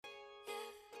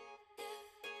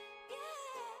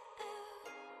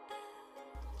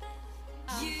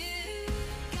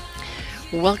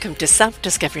Welcome to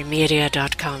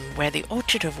selfdiscoverymedia.com, where the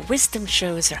Orchard of Wisdom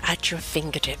shows are at your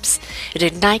fingertips. It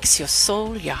ignites your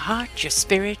soul, your heart, your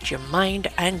spirit, your mind,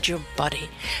 and your body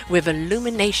with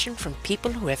illumination from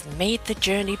people who have made the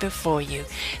journey before you.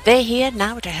 They're here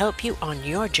now to help you on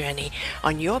your journey,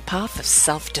 on your path of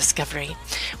self-discovery.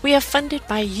 We are funded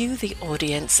by you, the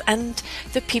audience, and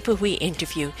the people we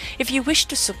interview. If you wish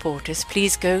to support us,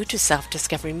 please go to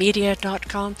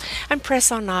selfdiscoverymedia.com and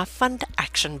press on our Fund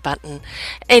Action button.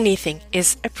 Anything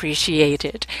is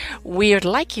appreciated. We'd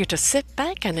like you to sit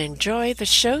back and enjoy the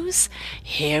shows.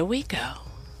 Here we go.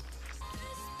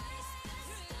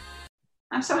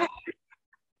 I'm so happy.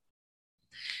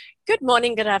 Good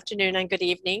morning, good afternoon, and good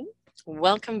evening.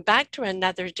 Welcome back to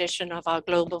another edition of our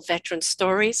Global Veteran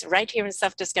Stories right here in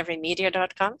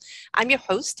selfdiscoverymedia.com. I'm your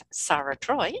host, Sarah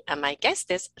Troy, and my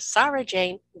guest is Sarah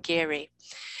Jane Geary.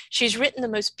 She's written the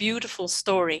most beautiful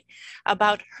story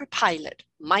about her pilot,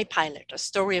 My Pilot, a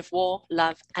story of war,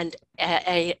 love, and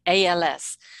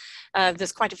ALS.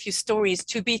 There's quite a few stories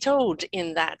to be told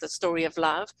in that, the story of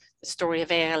love, the story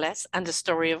of ALS, and the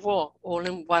story of war, all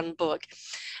in one book.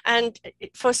 And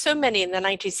for so many in the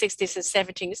 1960s and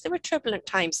 70s, there were turbulent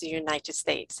times in the United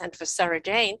States. And for Sarah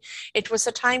Jane, it was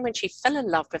a time when she fell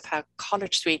in love with her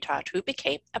college sweetheart, who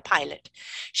became a pilot.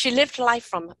 She lived life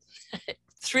from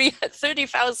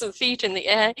 30,000 feet in the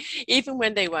air, even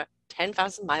when they were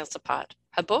 10,000 miles apart.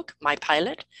 Her book, My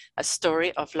Pilot, A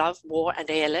Story of Love, War, and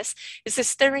ALS, is a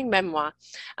stirring memoir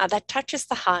that touches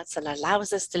the hearts and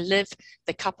allows us to live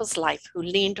the couple's life who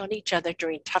leaned on each other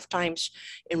during tough times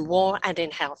in war and in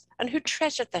health, and who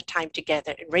treasured their time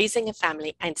together in raising a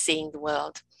family and seeing the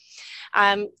world.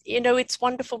 It's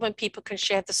wonderful when people can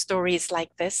share the stories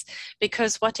like this,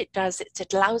 because what it does is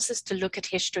it allows us to look at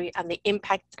history and the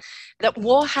impact that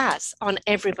war has on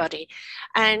everybody.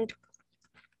 And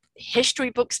history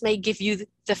books may give you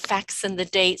the facts and the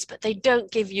dates, but they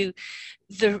don't give you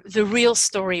the real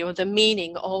story or the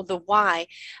meaning or the why.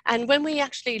 And when we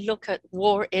actually look at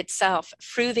war itself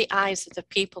through the eyes of the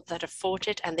people that have fought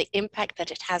it and the impact that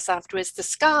it has afterwards, the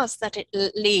scars that it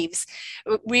leaves,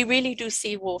 we really do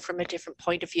see war from a different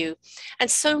point of view. And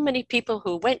so many people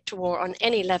who went to war on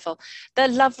any level, their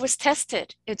love was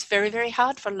tested. It's very, very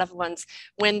hard for loved ones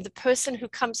when the person who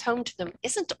comes home to them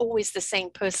isn't always the same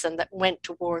person that went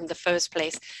to war in the first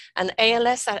place. And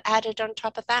ALS are added on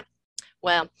top of that.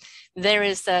 Well, there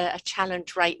is a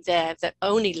challenge right there that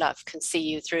only love can see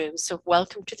you through. So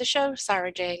welcome to the show,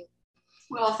 Sarah Jane.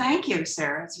 Well, thank you,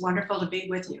 Sarah. It's wonderful to be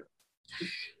with you.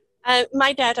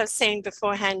 My dad, I was saying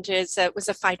beforehand, was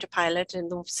a fighter pilot in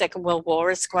the Second World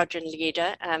War, a squadron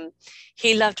leader.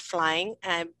 He loved flying,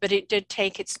 but it did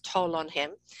take its toll on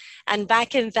him. And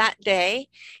back in that day,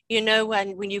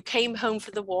 when you came home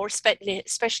from the war,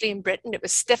 especially in Britain, it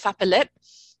was stiff upper lip.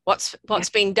 What's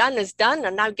been done is done,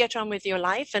 and now get on with your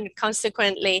life. And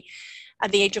consequently,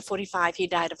 at the age of 45, he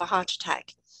died of a heart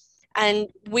attack. And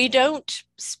we don't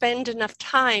spend enough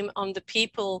time on the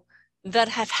people that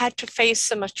have had to face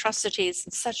some atrocities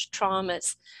and such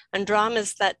traumas and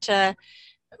dramas that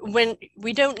when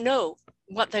we don't know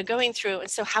what they're going through. And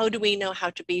so how do we know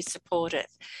how to be supportive?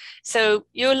 So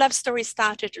your love story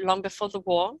started long before the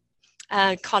war.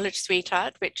 College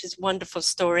sweetheart, which is a wonderful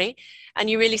story. And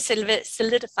you really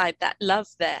solidified that love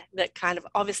there that kind of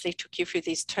obviously took you through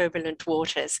these turbulent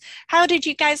waters. How did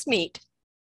you guys meet?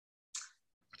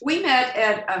 We met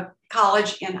at a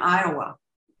college in Iowa.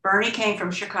 Bernie came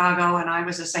from Chicago and I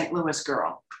was a St. Louis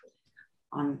girl.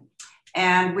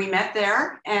 And we met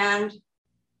there and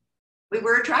we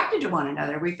were attracted to one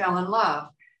another. We fell in love.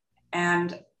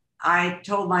 And I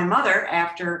told my mother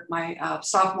after my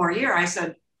sophomore year, I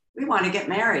said, we want to get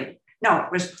married. No,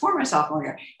 it was before my sophomore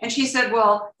year. And she said,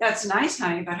 well, that's nice,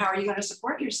 honey, but how are you going to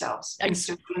support yourselves in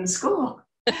school?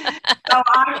 So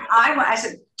I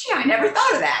said, gee, I never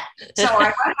thought of that. So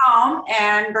I went home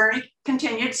and Bernie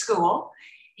continued school.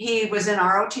 He was in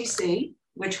ROTC,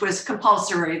 which was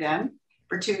compulsory then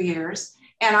for 2 years.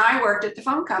 And I worked at the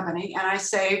phone company and I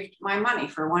saved my money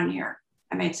for 1 year.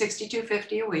 I made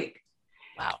 $62.50 a week.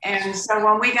 Wow. And so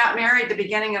when we got married, the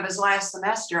beginning of his last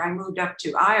semester, I moved up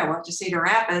to Iowa to Cedar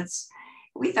Rapids.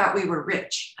 We thought we were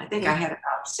rich. I think I had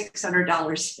about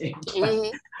 $600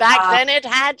 saved. Back then it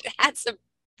had some,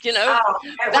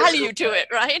 value to it,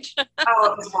 right?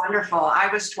 Oh, it was wonderful. I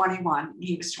was 21,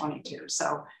 he was 22.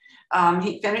 So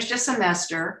he finished a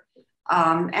semester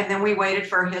and then we waited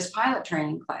for his pilot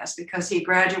training class because he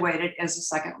graduated as a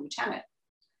second lieutenant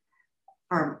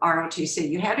from ROTC.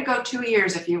 You had to go 2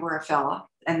 years if you were a fella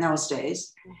in those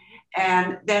days.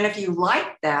 And then if you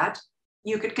liked that,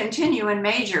 you could continue and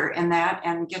major in that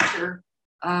and get your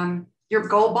your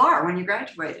gold bar when you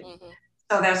graduated. Mm-hmm.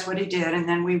 So that's what he did. And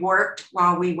then we worked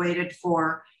while we waited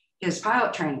for his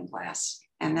pilot training class.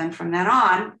 And then from then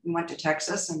on, we went to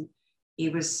Texas, and he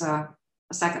was a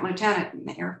second lieutenant in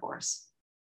the Air Force.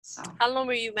 So how long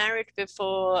were you married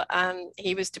before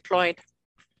he was deployed?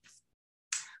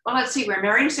 well, let's see, we were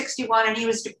married in 61 and he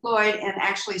was deployed, and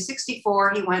actually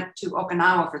 64, he went to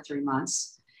Okinawa for 3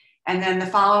 months. And then the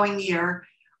following year,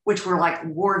 which were like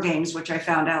war games, which I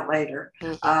found out later.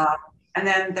 Mm-hmm. And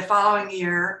then the following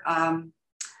year,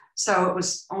 so it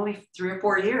was only 3 or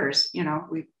 4 years, you know,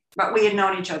 but we had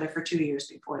known each other for 2 years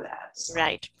before that. So.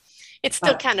 Right. It's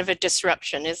still kind of a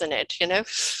disruption, isn't it? You know?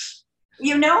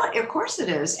 You know, of course it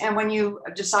is. And when you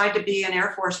decide to be an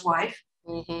Air Force wife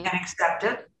mm-hmm. and accept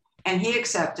it, and he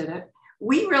accepted it,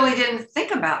 we really didn't think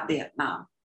about Vietnam.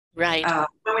 Right.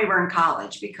 When we were in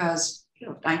college, because, you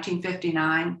know,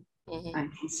 1959, mm-hmm.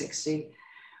 1960.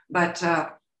 But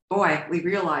boy, we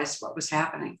realized what was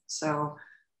happening. So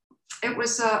it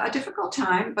was a difficult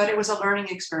time, but it was a learning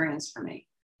experience for me.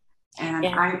 And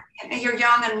you're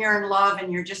young and you're in love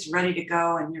and you're just ready to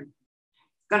go and you're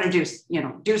going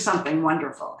to do something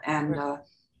wonderful. And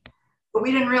but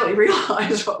we didn't really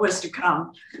realize what was to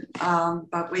come.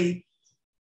 But we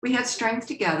had strength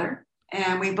together,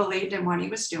 and we believed in what he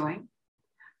was doing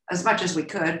as much as we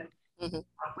could. Mm-hmm.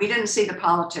 We didn't see the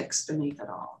politics beneath it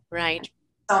all. Right.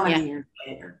 So many years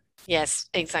later. Yes,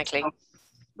 exactly.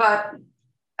 But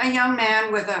a young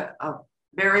man with a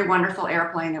very wonderful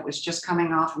airplane that was just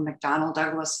coming off of McDonnell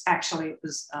Douglas. Actually, it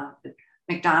was the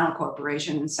McDonnell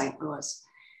Corporation in St. Louis.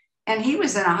 And he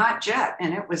was in a hot jet,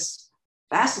 and it was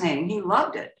fascinating. He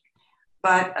loved it.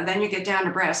 But then you get down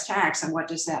to brass tacks, and what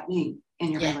does that mean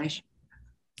in your relationship?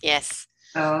 Yes.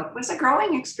 So it was a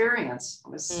growing experience.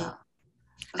 It was,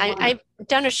 I've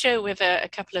done a show with a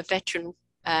couple of veteran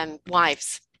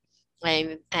wives,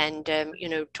 and you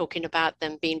know, talking about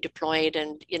them being deployed,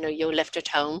 and you know, you're left at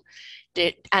home,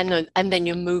 and then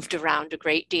you're moved around a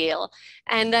great deal,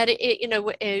 and that you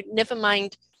know, never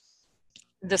mind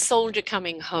the soldier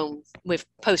coming home with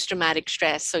post-traumatic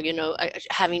stress, so you know,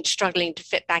 struggling to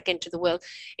fit back into the world.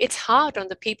 It's hard on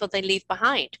the people they leave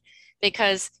behind,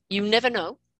 because you never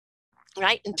know,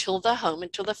 right, until they're home,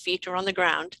 until their feet are on the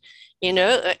ground, you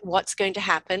know, what's going to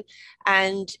happen.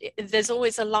 And there's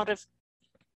always a lot of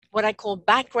what I call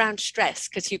background stress,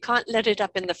 because you can't let it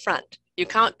up in the front. You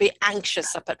can't be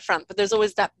anxious up at front, but there's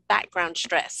always that background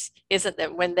stress, isn't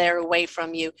there, when they're away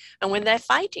from you and when they're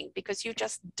fighting, because you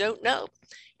just don't know.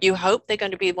 You hope they're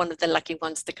going to be one of the lucky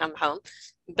ones to come home,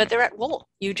 but they're at war.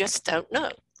 You just don't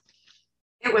know.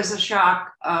 It was a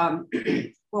shock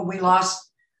when we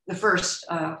lost the first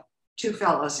 2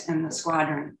 fellows in the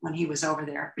squadron when he was over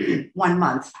there 1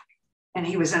 month, and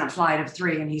he was in a flight of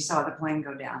 3 and he saw the plane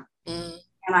go down. Mm.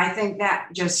 And I think that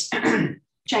just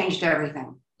changed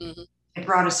everything. Mm-hmm. It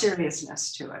brought a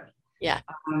seriousness to it. Yeah.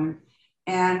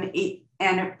 And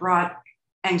it brought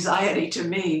anxiety to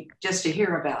me just to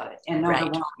hear about it and know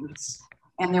the ones.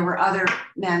 And there were other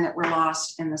men that were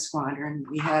lost in the squadron.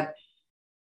 We had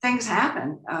things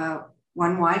happen.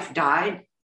 One wife died.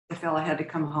 The fellow had to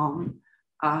come home.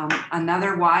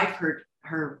 Another wife,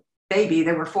 her baby,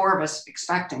 there were 4 of us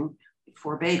expecting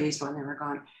 4 babies when they were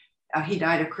gone. He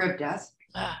died of crib death.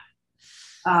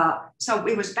 So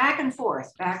it was back and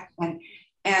forth,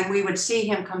 and we would see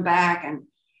him come back. And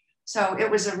so it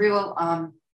was a real,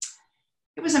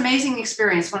 it was an amazing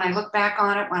experience. When I look back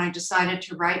on it, when I decided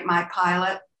to write my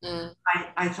pilot,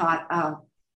 I thought,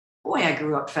 boy, I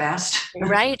grew up fast.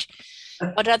 Right.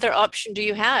 What other option do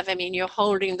you have? I mean, you're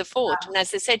holding the fort. And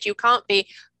as I said, you can't be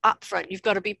upfront. You've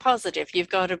got to be positive. You've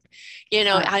got to, you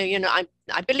know,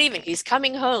 I believe in, he's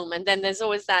coming home. And then there's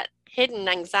always that hidden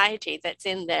anxiety that's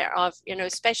in there of, you know,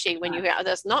 especially when you hear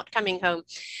others not coming home,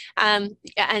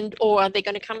 or are they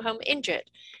going to come home injured?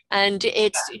 And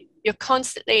you're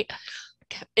constantly,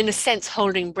 in a sense,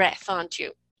 holding breath, aren't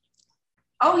you?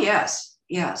 Oh, yes.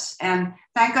 Yes. And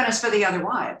thank goodness for the other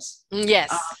wives.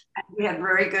 Yes. We had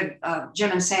very good,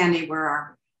 Jim and Sandy were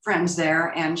our friends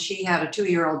there, and she had a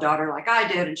 2-year-old daughter like I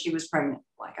did, and she was pregnant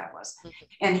like I was. Mm-hmm.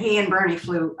 And he and Bernie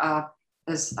flew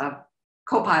as a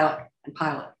co-pilot and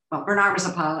pilot. Well, Bernard was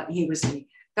a pilot, and he was the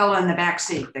fellow in the back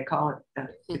seat. They call it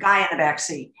the guy in the back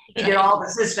seat. He did all the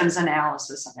systems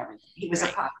analysis and everything. He was a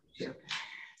pilot too.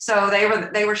 So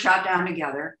they were shot down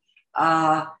together.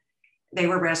 They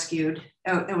were rescued.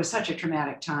 It was such a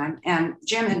traumatic time. And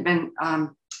Jim had been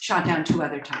shot down 2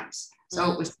 other times. So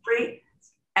it was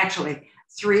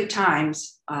 3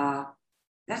 times.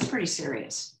 That's pretty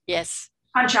serious. Yes.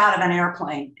 Punch out of an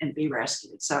airplane and be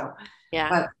rescued. So, yeah.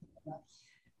 But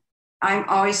I'm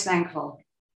always thankful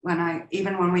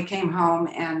even when we came home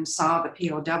and saw the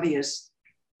POWs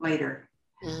later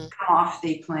come off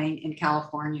the plane in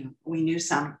California, we knew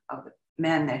some of the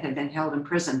men that had been held in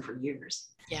prison for years.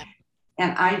 Yeah.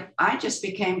 And I just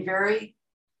became very,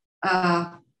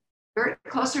 very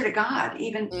closer to God,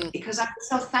 even because I was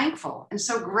so thankful and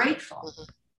so grateful.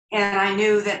 And I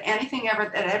knew that anything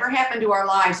that ever happened to our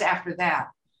lives after that,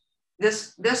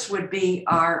 this would be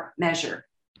our measure.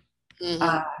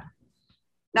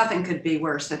 Nothing could be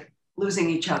worse than losing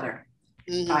each other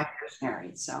 5 years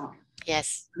married. So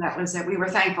yes, that was it. We were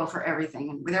thankful for everything.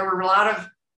 And there were a lot of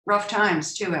rough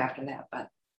times too after that, but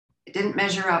it didn't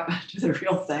measure up to the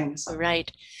real things.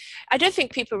 Right. I don't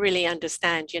think people really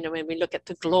understand, when we look at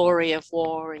the glory of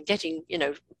war and getting,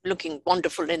 looking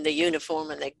wonderful in the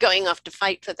uniform and they're going off to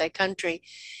fight for their country,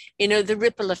 the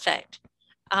ripple effect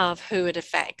of who it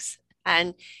affects.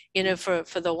 And,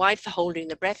 for the wife holding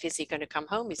the breath, is he going to come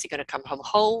home? Is he going to come home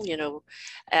whole?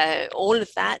 All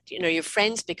of that, your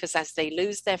friends, because as they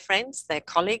lose their friends, their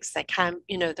colleagues, their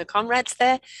the comrades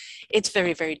there, it's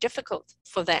very, very difficult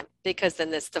for them, because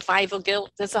then there's survival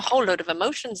guilt. There's a whole lot of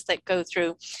emotions that go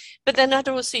through. But then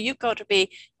also you've got to be,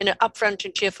 upfront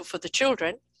and cheerful for the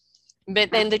children.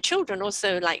 But then the children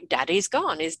also like, daddy's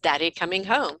gone. Is daddy coming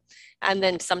home? And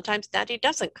then sometimes daddy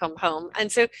doesn't come home.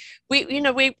 And so we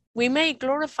may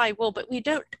glorify war, but we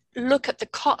don't look at the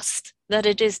cost that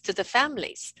it is to the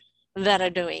families that are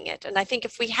doing it. And I think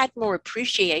if we had more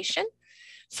appreciation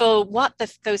for what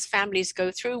those families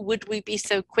go through, would we be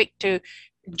so quick to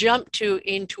jump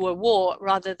into a war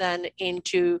rather than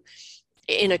into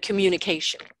a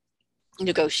communication,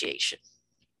 negotiation?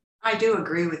 I do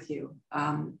agree with you.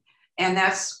 And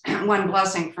that's one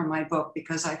blessing from my book,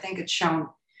 because I think it's shown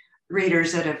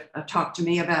readers that have talked to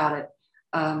me about it,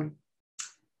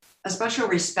 a special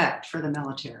respect for the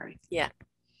military. Yeah.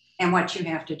 And what you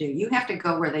have to do. You have to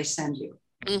go where they send you.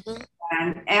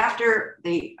 And after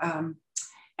the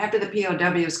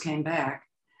POWs came back,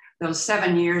 those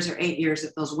 7 years or 8 years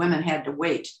that those women had to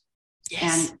wait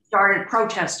and started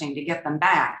protesting to get them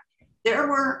back, there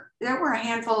were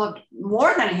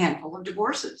more than a handful of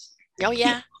divorces. Oh,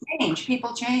 yeah.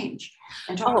 People change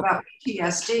and talk about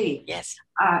PTSD. Yes.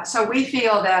 So we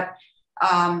feel that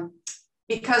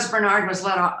because Bernard was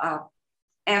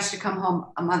asked to come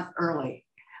home a month early,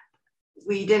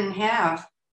 we didn't have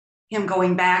him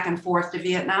going back and forth to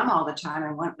Vietnam all the time.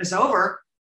 And when it was over,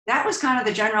 that was kind of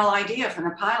the general idea from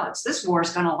the pilots. This war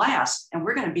is going to last and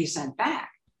we're going to be sent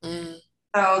back.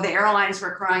 So the airlines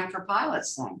were crying for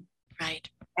pilots then. Right.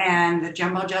 And the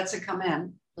jumbo jets had come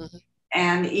in.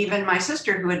 And even my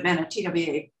sister, who had been a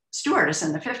TWA stewardess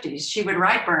in the 50s, she would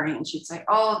write Bernie and she'd say,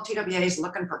 oh, TWA is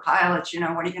looking for pilots. What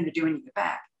are you going to do when you get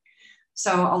back?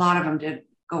 So a lot of them did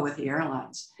go with the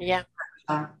airlines. Yeah.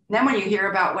 Then when you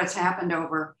hear about what's happened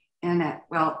over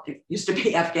it used to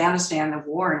be Afghanistan, the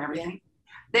war and everything,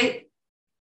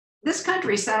 this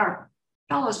country sent our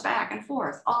fellows back and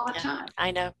forth all the time.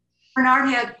 I know. Bernard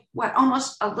had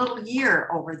almost a little year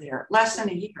over there, less than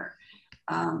a year.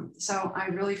 So I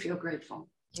really feel grateful.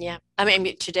 Yeah.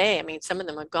 Today, some of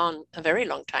them have gone a very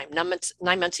long time,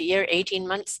 9 months a year, 18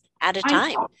 months at a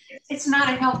time. It's not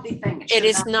a healthy thing. It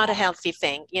is not a healthy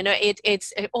thing.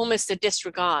 It's almost a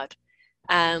disregard,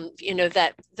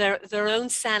 that their own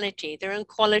sanity, their own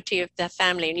quality of their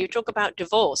family. And you talk about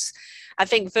divorce. I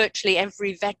think virtually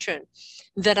every veteran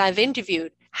that I've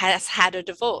interviewed has had a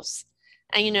divorce.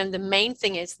 And, the main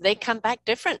thing is they come back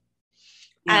different.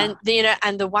 Yeah.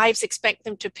 And the wives expect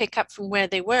them to pick up from where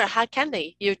they were. How can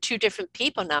they? You're two different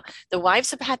people now. The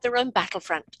wives have had their own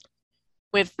battlefront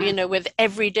with, with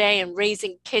every day and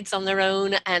raising kids on their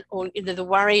own, and or the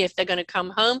worry if they're going to come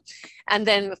home. And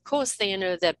then, of course,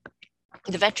 the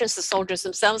veterans, the soldiers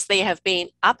themselves, they have been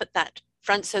up at that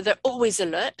front. So they're always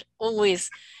alert, always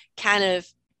kind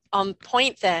of on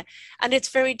point there. And it's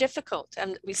very difficult.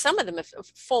 And some of them have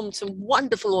formed some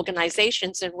wonderful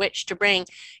organizations in which to bring,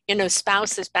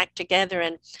 spouses back together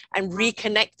and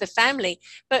reconnect the family.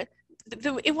 But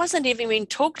it wasn't even being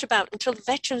talked about until the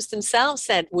veterans themselves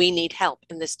said, we need help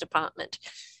in this department.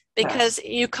 Because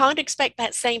you can't expect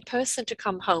that same person to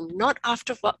come home, not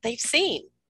after what they've seen.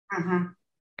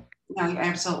 No, you're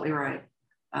absolutely right.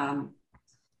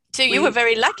 So you were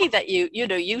very lucky that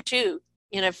you too,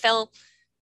 fell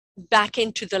back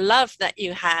into the love that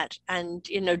you had and,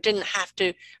 didn't have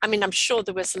to, I'm sure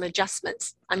there were some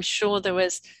adjustments. I'm sure there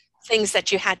was things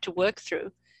that you had to work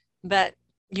through, but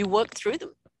you worked through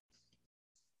them.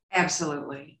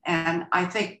 Absolutely. And I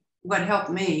think what helped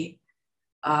me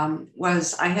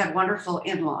was I had wonderful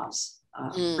in-laws,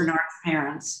 Bernard's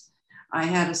parents. I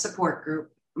had a support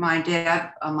group. My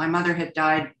dad, my mother had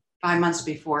died 5 months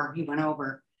before he went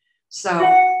over. So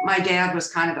my dad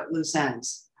was kind of at loose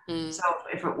ends. So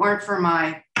if it weren't for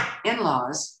my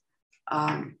in-laws,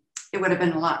 it would have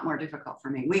been a lot more difficult for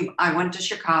me. I went to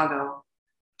Chicago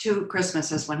 2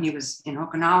 Christmases when he was in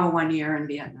Okinawa 1 year in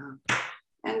Vietnam.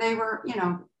 And they were, you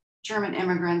know, German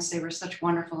immigrants. They were such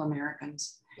wonderful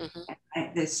Americans.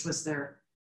 This was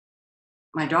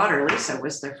my daughter, Lisa,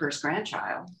 was their first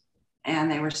grandchild.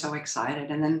 And they were so excited.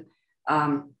 And then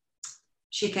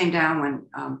she came down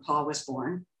when Paul was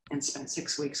born and spent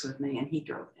 6 weeks with me, and he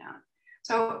drove down.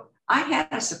 So I had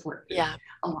a support group. Yeah.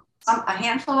 A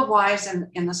handful of wives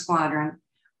in the squadron,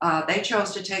 they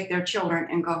chose to take their children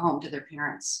and go home to their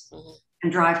parents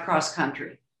and drive cross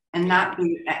country and not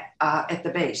be at the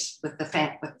base with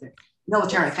the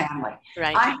military family.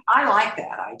 Right. I like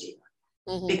that idea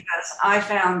because I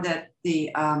found that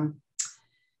the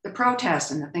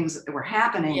protests and the things that were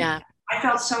happening, I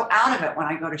felt so out of it when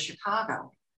I go to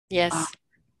Chicago. Yes.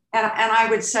 And I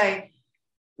would say,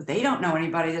 they don't know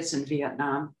anybody that's in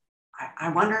Vietnam. I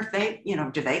wonder if they, you know,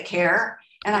 do they care?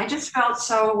 And I just felt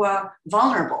so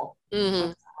vulnerable.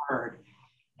 And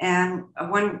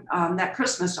when that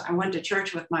Christmas, I went to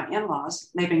church with my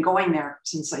in-laws. They've been going there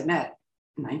since they met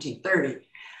in 1930.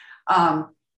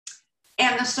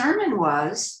 And the sermon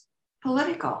was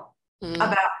political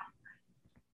about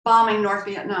bombing North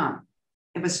Vietnam.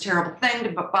 It was a terrible thing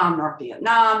to bomb North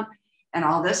Vietnam and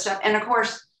all this stuff. And of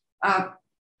course, I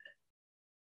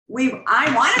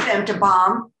wanted them to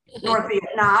bomb North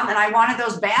Vietnam, and I wanted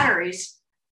those batteries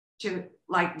to,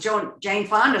 like Jane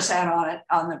Fonda sat on it,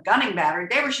 on the gunning battery.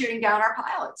 They were shooting down our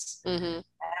pilots,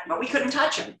 but we couldn't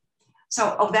touch them.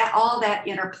 So all that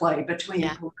interplay between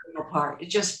the political part, it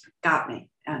just got me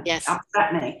and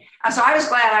upset me. And so I was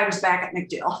glad I was back at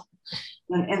MacDill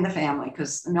in the family,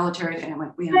 because the military family,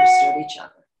 we understood each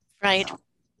other. Right. So,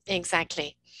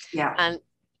 exactly. Yeah. And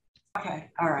okay.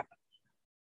 All right.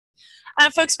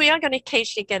 Folks, we are going to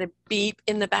occasionally get a beep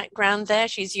in the background there.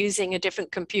 She's using a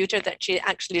different computer that she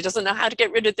actually doesn't know how to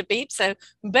get rid of the beep. So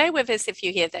bear with us if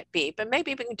you hear that beep. But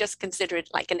maybe we can just consider it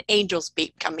like an angel's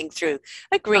beep coming through,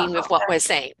 agreeing with what we're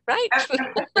saying, right? I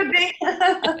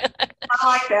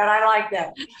like that. I like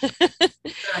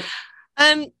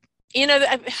that. You know,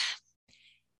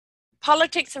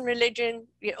 politics and religion,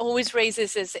 it always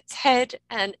raises its head,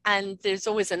 and there's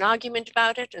always an argument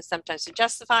about it, and sometimes a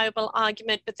justifiable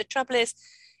argument. But the trouble is,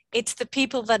 it's the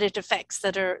people that it affects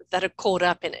that are caught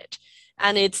up in it.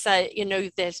 And it's you know,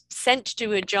 they're sent to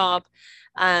do a job,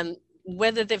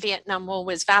 whether the Vietnam War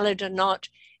was valid or not.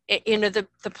 You know, the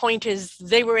point is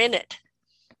they were in it.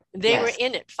 They were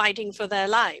in it, fighting for their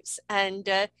lives. And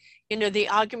you know, the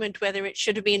argument whether it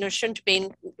should have been or shouldn't have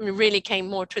been really came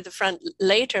more to the front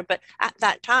later. But at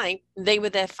that time, they were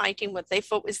there fighting what they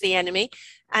thought was the enemy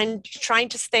and trying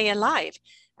to stay alive.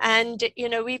 And, you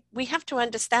know, we have to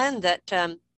understand that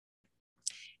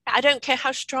I don't care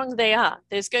how strong they are,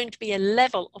 there's going to be a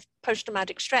level of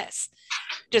post-traumatic stress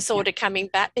disorder coming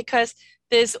back, because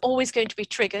there's always going to be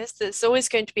triggers. There's always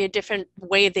going to be a different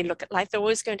way they look at life. They're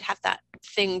always going to have that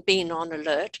thing being on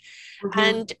alert.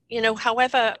 And, you know,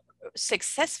 however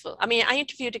successful, I mean, I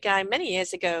interviewed a guy many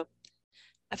years ago.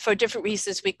 For different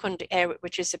reasons, we couldn't air it,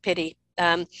 which is a pity.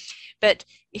 But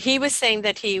he was saying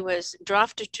that he was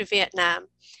drafted to Vietnam,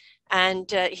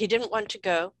 and he didn't want to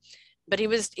go, but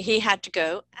he had to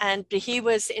go. And he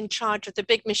was in charge of the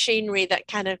big machinery that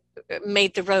kind of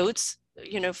made the roads,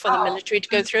 you know, for the military to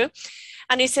go through.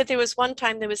 And he said there was one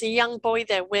time there was a young boy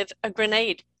there with a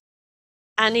grenade,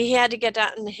 and he had to get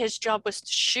out, and his job was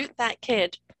to shoot that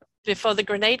kid before the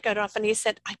grenade got off. And he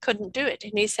said, I couldn't do it.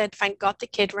 And he said, thank God the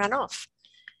kid ran off.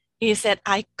 He said,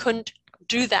 I couldn't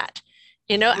do that,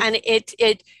 you know. And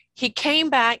he came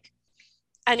back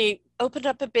and he opened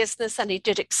up a business, and he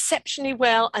did exceptionally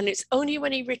well. And it's only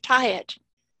when he retired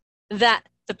that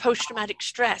the post-traumatic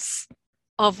stress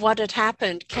of what had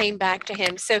happened came back to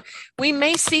him. So we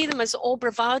may see them as all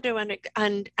bravado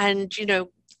and you know,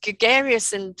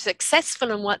 gregarious and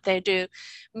successful in what they do,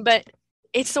 but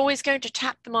it's always going to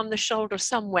tap them on the shoulder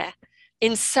somewhere,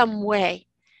 in some way.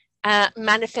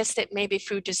 Manifest it maybe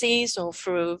through disease or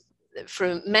through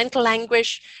mental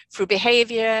anguish, through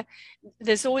behavior.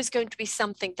 There's always going to be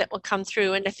something that will come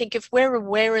through. And I think if we're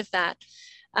aware of that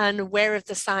and aware of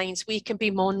the signs, we can be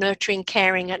more nurturing,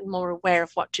 caring, and more aware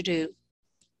of what to do.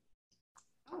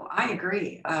 Oh, I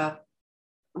agree.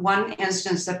 One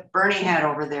instance that Bernie had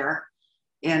over there,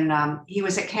 he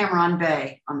was at Cam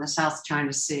Bay on the South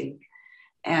China Sea.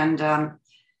 And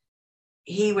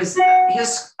his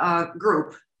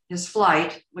group, his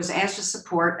flight, was asked to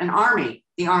support the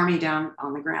army down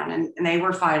on the ground, and they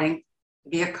were fighting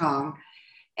Viet Cong.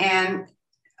 And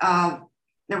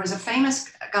there was a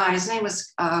famous guy, his name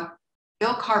was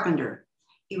Bill Carpenter.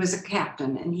 He was a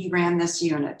captain and he ran this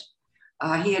unit.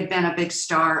 He had been a big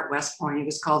star at West Point. He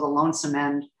was called the Lonesome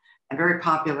End, a very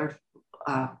popular,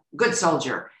 good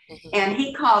soldier. Mm-hmm. And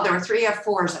he called, there were 3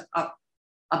 F4s up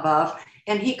above,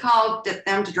 and he called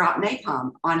them to drop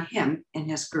napalm on him and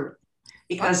his group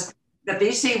because the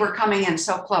VC were coming in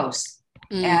so close.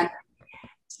 Mm. And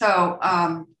so,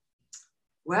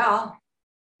 well,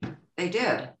 they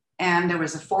did. And there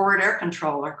was a forward air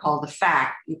controller called the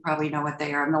FAC. You probably know what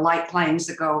they are. And the light planes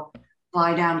that go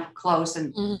fly down close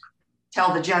and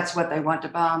tell the jets what they want to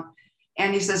bomb.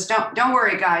 And he says, don't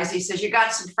worry, guys. He says, you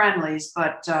got some friendlies,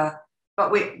 but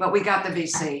we got the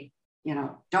VC, you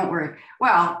know, don't worry.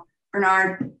 Well,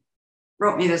 Bernard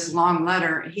wrote me this long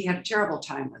letter. He had a terrible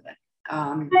time with it.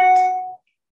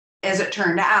 As it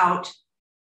turned out,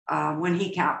 when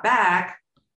he got back,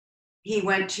 he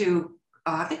went to,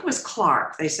 I think it was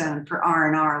Clark. They sent him for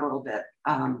R&R a little bit,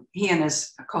 he and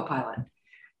his co-pilot.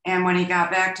 And when he got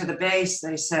back to the base,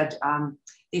 they said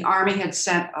the Army had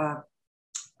sent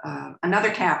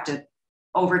another captain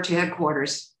over to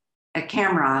headquarters at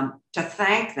Cam Ranh to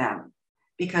thank them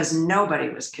because nobody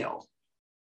was killed.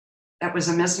 That was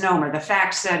a misnomer. The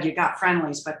fact said you got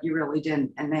friendlies, but you really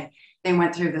didn't. And they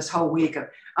went through this whole week of,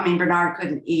 I mean, Bernard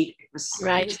couldn't eat. It was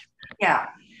right. Yeah.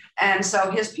 And so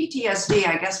his PTSD,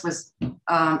 I guess, was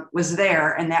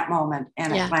there in that moment,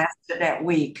 and it lasted that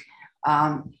week.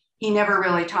 He never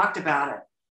really talked about it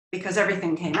because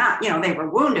everything came out. You know, they were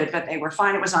wounded, but they were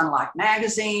fine. It was on Life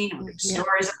magazine,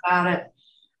 stories about it.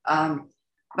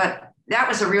 But that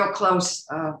was a real close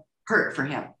hurt for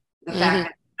him. The fact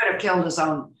that he could have killed his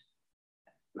own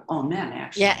men,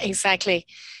 actually. Yeah, exactly.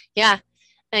 Yeah.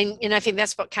 And I think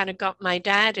that's what kind of got my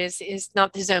dad is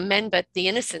not his own men, but the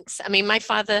innocents. I mean, my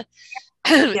father,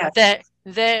 my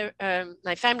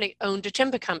family owned a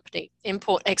timber company,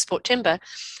 export timber,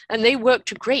 and they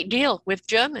worked a great deal with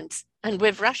Germans and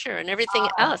with Russia and everything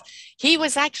else. He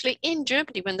was actually in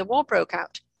Germany when the war broke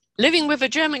out, living with a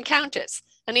German countess,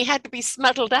 and he had to be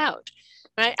smuggled out.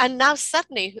 Right. And now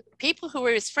suddenly people who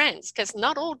were his friends, because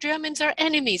not all Germans are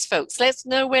enemies, folks. Let's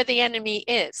know where the enemy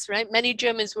is. Right. Many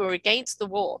Germans were against the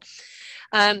war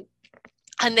and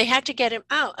they had to get him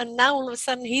out. And now all of a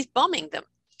sudden he's bombing them.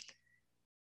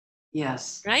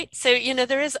 Yes. Right. So,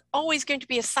 there is always going to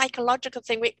be a psychological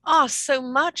thing. So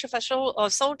much of our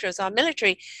soldiers, our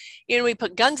military, we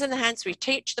put guns in their hands. We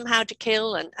teach them how to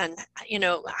kill and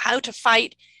how to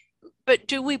fight. But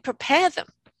do we prepare them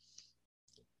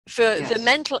for the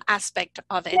mental aspect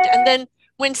of it? And then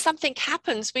when something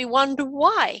happens, we wonder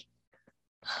why.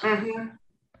 Mm-hmm.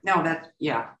 No,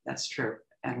 that's true.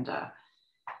 And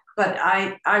but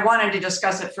I wanted to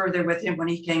discuss it further with him when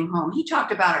he came home. He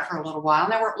talked about it for a little while,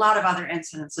 and there were a lot of other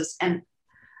incidences and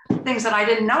things that I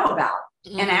didn't know about.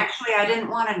 And actually I didn't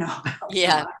want to know about.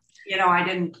 Yeah. I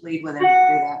didn't plead with him to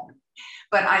do that.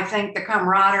 But I think the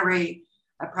camaraderie,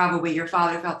 probably your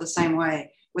father felt the same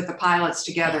way, with the pilots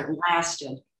together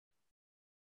lasted,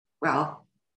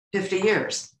 50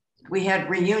 years. We had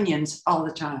reunions all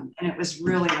the time, and it was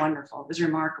really wonderful. It was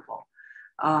remarkable.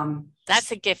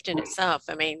 That's a gift in itself.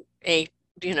 I mean,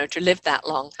 to live that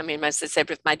long. I mean, as I said,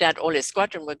 with my dad, all his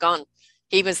squadron were gone.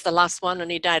 He was the last one,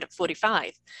 and he died at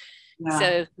 45. Yeah.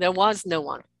 So there was no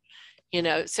one,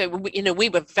 So, we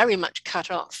were very much cut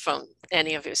off from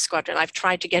any of his squadron. I've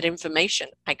tried to get information,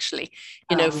 actually,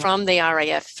 from the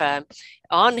RAF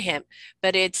on him.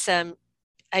 But it's,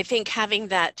 I think, having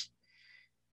that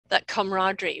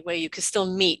camaraderie where you can still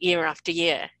meet year after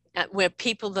year, where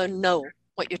people don't know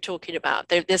what you're talking about.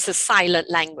 There's a silent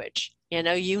language, and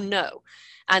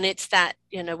it's that,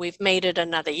 we've made it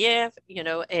another year,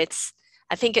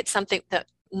 I think it's something that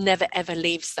never ever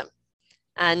leaves them.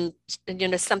 And,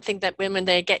 something that when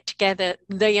they get together,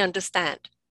 they understand.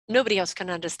 Nobody else can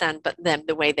understand but them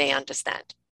the way they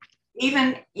understand.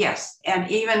 Yes. And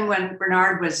even when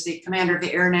Bernard was the commander of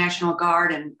the Air National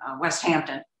Guard in West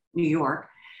Hampton, New York,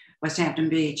 West Hampton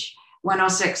Beach,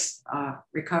 106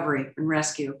 recovery and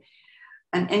rescue.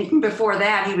 And even before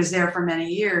that, he was there for many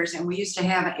years. And we used to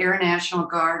have Air National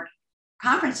Guard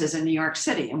conferences in New York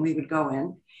City, and we would go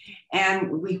in.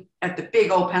 And we at the big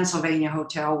old Pennsylvania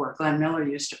hotel where Glenn Miller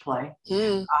used to play.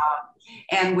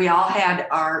 And we all had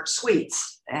our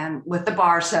suites and with the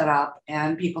bar set up,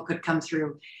 and people could come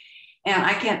through. And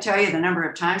I can't tell you the number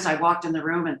of times I walked in the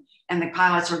room and the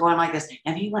pilots were going like this,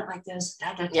 and he went like this.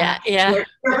 Da, da, da. Yeah.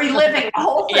 We're reliving the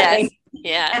whole thing.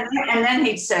 Yeah. And then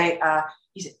he'd say,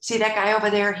 see that guy over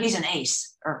there? He's an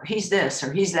ace, or he's this,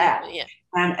 or he's that. Yeah.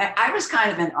 And I was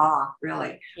kind of in awe,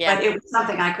 really. Yeah. But it was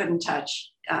something I couldn't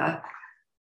touch. But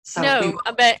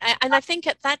I think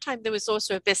at that time there was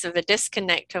also a bit of a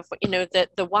disconnect of,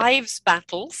 the wives'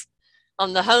 battles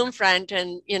on the home front,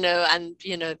 and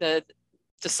the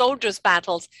soldiers'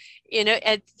 battles,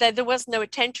 there was no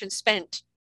attention spent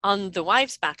on the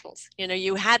wives' battles.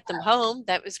 You had them home,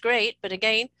 that was great, but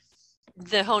again,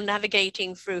 the whole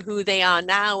navigating through who they are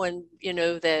now, and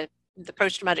the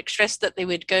post-traumatic stress that they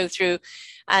would go through,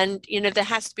 and there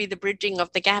has to be the bridging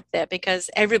of the gap there, because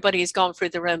everybody's gone through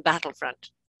their own battlefront.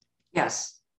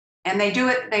 Yes, and they do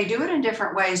it in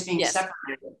different ways, being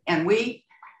separated, and we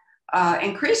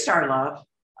increased our love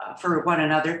for one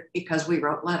another because we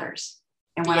wrote letters.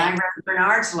 And when I read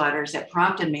Bernard's letters, it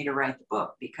prompted me to write the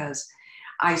book, because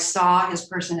I saw his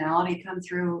personality come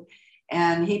through,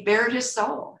 and he bared his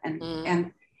soul,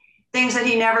 and things that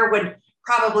he never would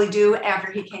probably do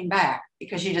after he came back,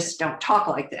 because you just don't talk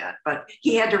like that. But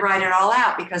he had to write it all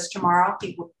out, because tomorrow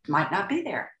people might not be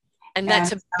there. And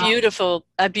that's a beautiful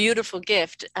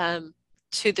gift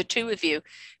to the two of you,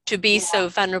 to be so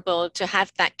vulnerable, to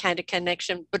have that kind of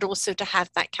connection, but also to have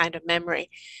that kind of memory,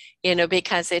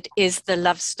 because it is the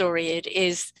love story, it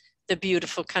is the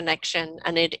beautiful connection,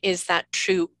 and it is that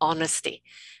true honesty.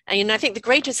 And I think the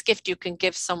greatest gift you can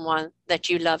give someone that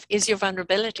you love is your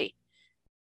vulnerability.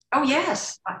 Oh,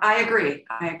 yes, I agree.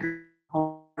 I agree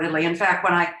wholeheartedly. In fact,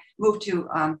 when I moved to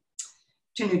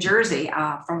New Jersey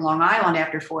from Long Island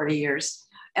after 40 years,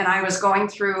 and I was going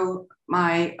through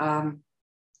my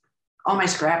all my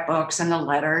scrapbooks and the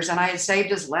letters, and I had saved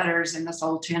his letters in this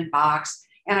old tin box,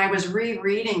 and I was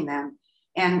rereading them,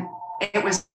 and it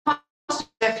was almost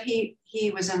as if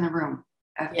he was in the room.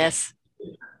 Yes.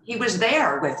 He was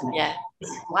there with me,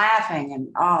 laughing and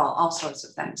all sorts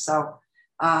of things. So,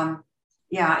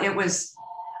 it was,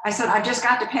 I said, I've just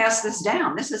got to pass this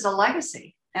down. This is a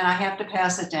legacy, and I have to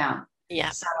pass it down. Yeah.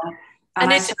 So,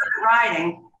 and I started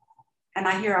writing, and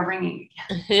I hear a ringing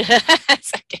again.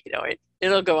 It's okay, no,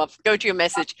 it'll go up. Go to your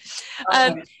message.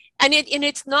 And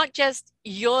it's not just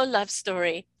your love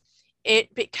story.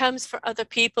 It becomes for other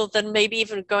people that maybe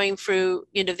even going through,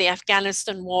 the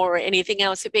Afghanistan war or anything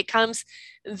else. It becomes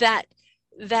that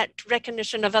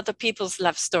recognition of other people's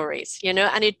love stories,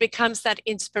 and it becomes that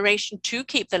inspiration to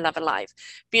keep the love alive.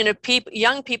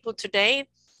 Young people today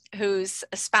whose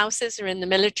spouses are in the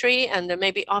military, and they're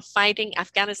maybe off fighting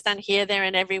Afghanistan here, there,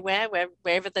 and everywhere,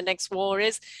 wherever the next war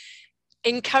is,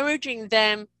 encouraging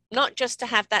them not just to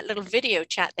have that little video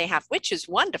chat they have, which is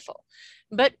wonderful,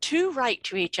 but to write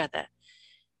to each other,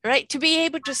 right? To be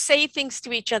able to say things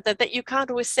to each other that you can't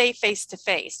always say face to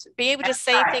face, be able to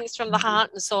say things from the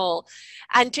heart and soul,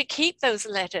 and to keep those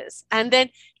letters, and then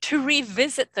to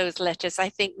revisit those letters, I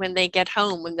think, when they get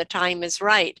home, when the time is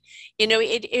right.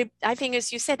 I think,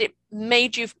 as you said, it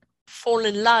made you fall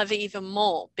in love even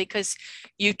more, because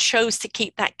you chose to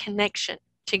keep that connection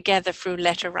together through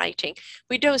letter writing.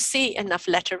 We don't see enough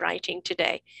letter writing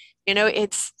today.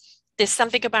 There's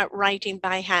something about writing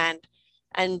by hand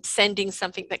and sending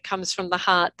something that comes from the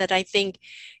heart that I think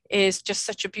is just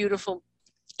such a beautiful,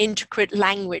 intricate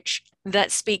language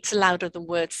that speaks louder than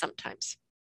words sometimes.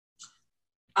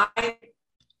 I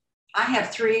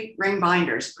have 3 ring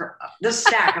binders, this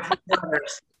stack of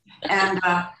letters, and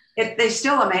they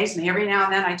still amaze me. Every now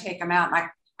and then I take them out, and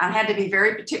I had to be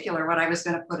very particular what I was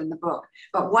going to put in the book.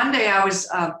 But one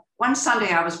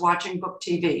Sunday I was watching book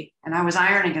TV, and I was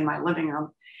ironing in my living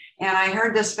room, and I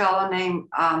heard this fellow named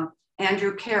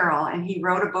Andrew Carroll, and he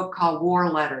wrote a book called War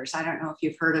Letters. I don't know if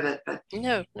you've heard of it, but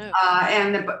no.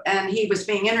 And he was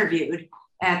being interviewed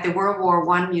at the World War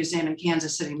I Museum in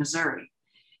Kansas City, Missouri,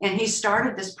 and he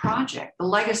started this project, the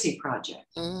Legacy Project,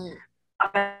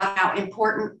 about how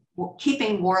important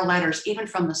keeping war letters, even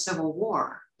from the Civil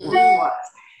War, was.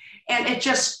 And it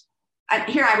just,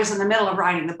 here I was in the middle of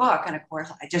writing the book, and of course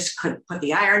I just couldn't put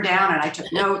the iron down, and I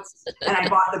took notes, and I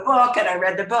bought the book, and I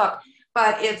read the book.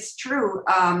 But it's true.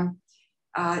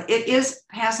 It is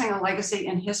passing a legacy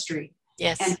in history.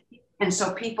 Yes. And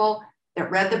so people that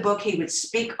read the book, he would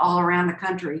speak all around the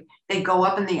country. They'd go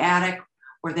up in the attic,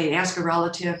 or they'd ask a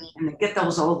relative, and they'd get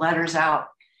those old letters out.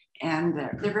 And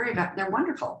they're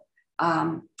wonderful.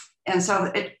 And so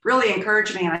it really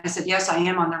encouraged me. And I said, yes, I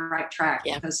am on the right track,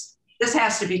 because this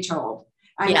has to be told.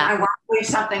 I want to leave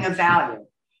something of value.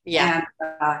 Yeah.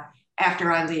 And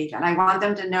after I leave, and I want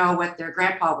them to know what their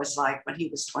grandpa was like when he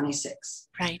was 26.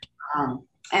 Right.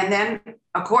 And then,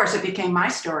 of course, it became my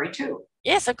story too.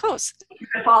 Yes, of course.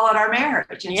 It followed our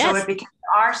marriage, and so it became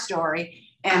our story.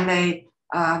 And they,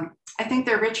 I think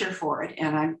they're richer for it.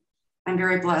 And I'm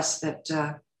very blessed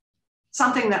that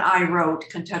something that I wrote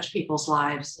can touch people's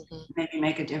lives, maybe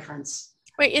make a difference.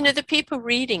 Well, the people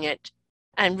reading it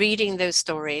and reading those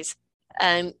stories,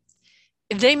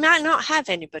 they might not have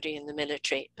anybody in the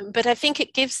military, but I think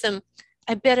it gives them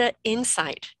a better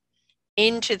insight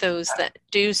into those that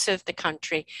do serve the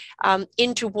country,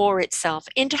 into war itself,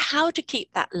 into how to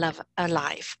keep that love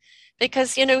alive.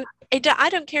 Because, you know, I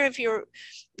don't care if you're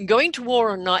going to war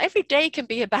or not, every day can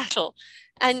be a battle.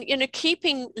 And, you know,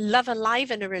 keeping love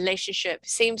alive in a relationship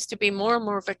seems to be more and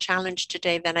more of a challenge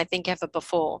today than I think ever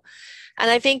before. And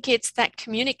I think it's that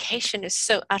communication is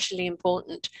so utterly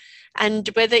important. And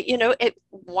whether, you know,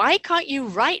 why can't you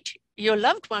write your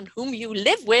loved one whom you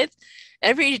live with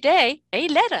every day a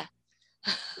letter?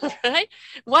 Right?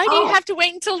 Why do you have to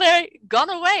wait until they're gone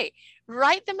away?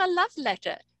 Write them a love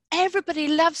letter. Everybody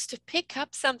loves to pick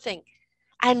up something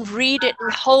and read it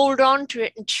and hold on to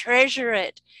it and treasure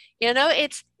it. You know,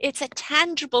 it's a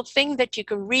tangible thing that you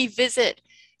can revisit,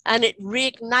 and it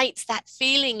reignites that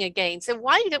feeling again. So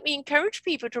why don't we encourage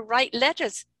people to write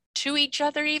letters to each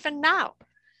other even now?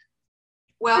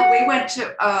 Well,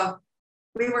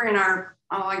 we were in our,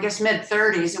 I guess,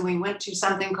 mid-30s, and we went to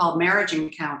something called Marriage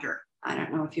Encounter. I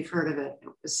don't know if you've heard of it. It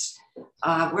was,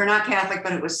 we're not Catholic,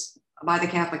 but it was by the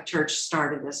Catholic Church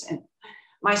started this, and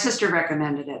my sister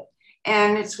recommended it.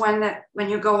 And it's when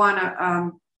you go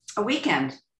on a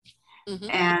weekend,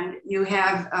 and you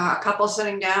have a couple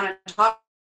sitting down and talk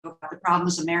about the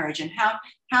problems of marriage and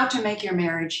how to make your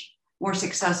marriage more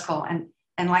successful,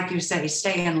 and like you say,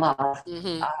 stay in love,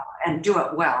 and do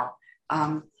it well.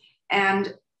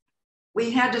 And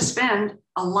we had to spend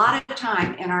a lot of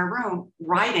time in our room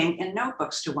writing in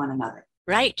notebooks to one another.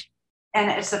 Right. And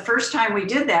it's the first time we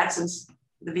did that since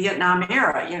the Vietnam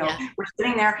era. You know, we're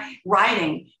sitting there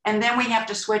writing, and then we have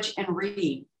to switch and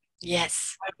read.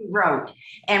 Yes. What we wrote.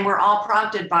 And we're all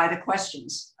prompted by the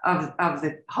questions of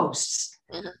the hosts.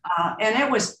 And it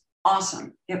was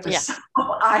awesome. It was so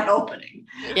eye-opening.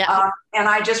 And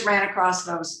I just ran across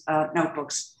those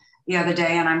notebooks the other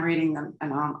day, and I'm reading them.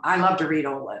 And I love to read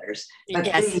old letters, but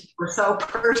these were so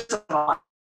personal.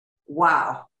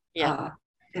 Wow.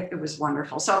 It was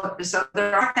wonderful. So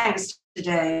there are things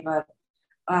today, but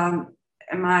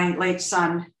my late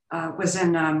son was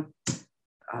in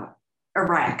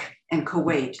Iraq and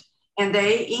Kuwait, and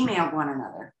they emailed one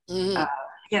another,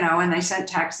 you know, and they sent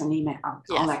texts and email,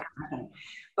 all that kind of thing.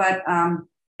 But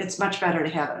it's much better to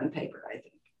have it on paper, I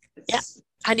think.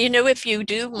 And, you know, if you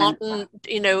do modern,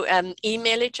 you know,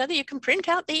 email each other, you can print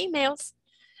out the emails.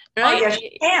 Right? Oh, yes,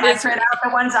 you can. I print out the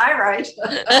ones I write.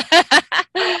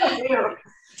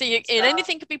 So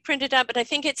anything can be printed out, but I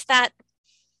think it's that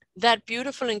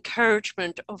beautiful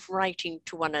encouragement of writing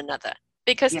to one another.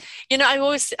 Because, you know, I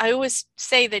always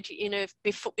say that, you know,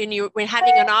 when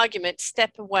having an argument,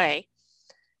 step away.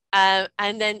 And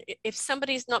then if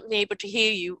somebody's not been able to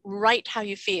hear you, write how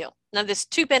you feel. Now, there's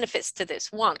two benefits to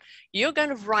this. One, you're going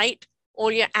to write all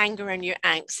your anger and your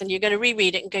angst, and you're going to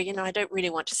reread it and go, you know, I don't really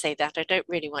want to say that. I don't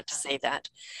really want to say that.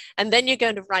 And then you're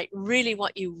going to write really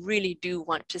what you really do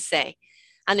want to say.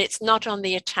 And it's not on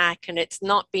the attack, and it's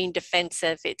not being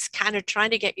defensive. It's kind of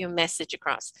trying to get your message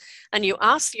across. And you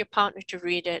ask your partner to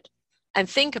read it and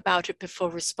think about it before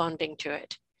responding to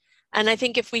it. And I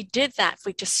think if we did that, if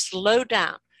we just slow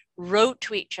down, wrote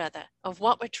to each other of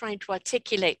what we're trying to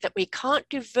articulate that we can't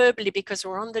do verbally because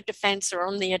we're on the defense or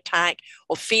on the attack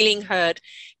or feeling hurt,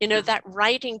 you know, that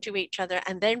writing to each other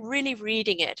and then really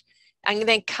reading it and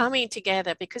then coming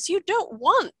together, because you don't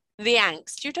want the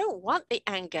angst, you don't want the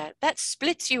anger, that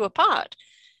splits you apart.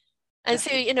 And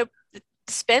so, you know,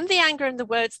 spend the anger in the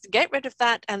words, get rid of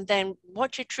that, and then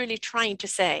what you're truly trying to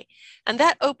say. And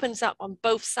that opens up on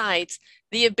both sides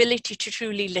the ability to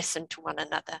truly listen to one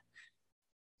another.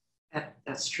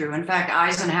 That's true. In fact,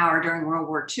 Eisenhower during World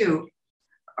War II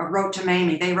wrote to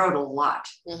Mamie. They wrote a lot.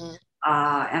 And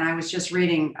I was just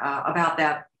reading about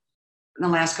that in the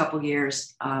last couple of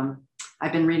years.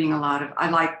 I've been reading a lot I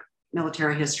like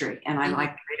military history, and I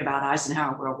like to read about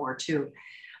Eisenhower, World War II.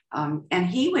 And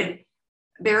he would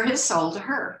bare his soul to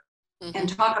her and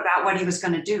talk about what he was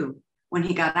going to do when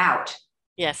he got out.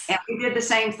 Yes. And we did the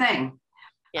same thing.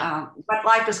 What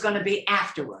life is going to be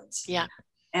afterwards.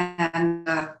 And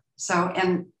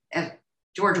and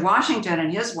George Washington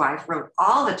and his wife wrote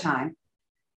all the time.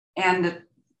 And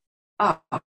the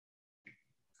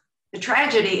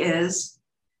tragedy is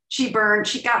she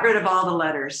got rid of all the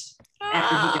letters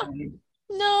after he died.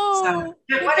 No, so,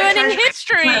 you're burning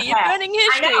history. You're burning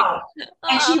history. I know.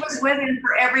 And she was with him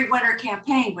for every winter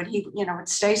campaign when he, you know, would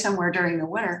stay somewhere during the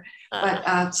winter.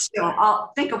 But still,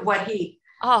 I'll think of what he.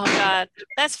 Oh God,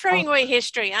 that's throwing away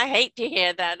history. I hate to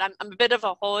hear that. I'm a bit of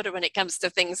a hoarder when it comes to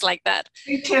things like that.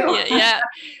 Me too.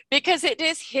 Because it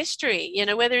is history. You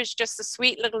know, whether it's just a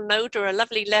sweet little note or a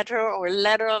lovely letter or a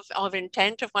letter of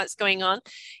intent of what's going on,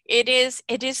 it is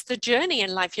the journey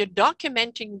in life. You're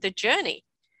documenting the journey.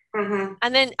 Mhm.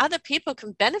 And then other people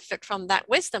can benefit from that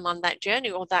wisdom on that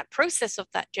journey, or that process of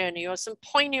that journey, or some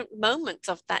poignant moments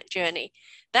of that journey.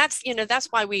 That's, that's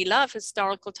why we love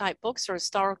historical type books or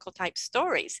historical type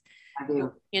stories. I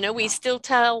do. We still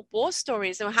tell war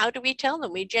stories. And how do we tell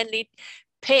them? We generally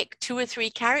pick 2 or 3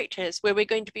 characters where we're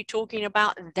going to be talking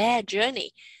about their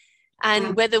journey.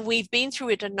 And whether we've been through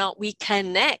it or not, we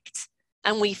connect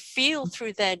and we feel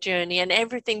through their journey and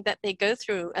everything that they go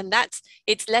through. And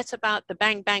it's less about the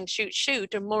bang, bang, shoot,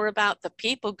 shoot, and more about the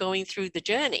people going through the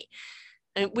journey.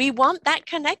 And we want that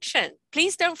connection.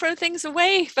 Please don't throw things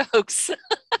away, folks.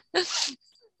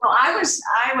 Well, I was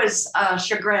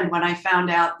chagrined when I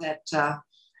found out that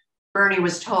Bernie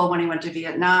was told when he went to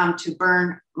Vietnam to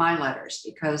burn my letters,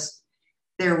 because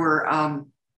there were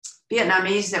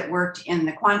Vietnamese that worked in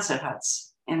the Quonset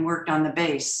huts and worked on the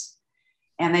base.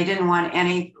 And they didn't want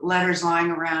any letters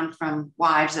lying around from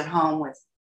wives at home with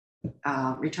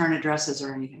return addresses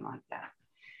or anything like that.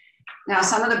 Now,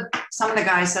 some of the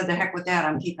guys said, "The heck with that,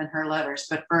 I'm keeping her letters,"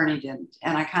 but Bernie didn't.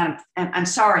 And I'm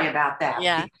sorry about that.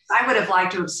 Yeah. I would have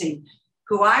liked to have seen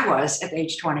who I was at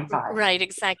age 25. Right,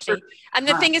 exactly. And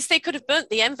the thing is, they could have burnt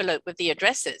the envelope with the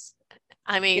addresses.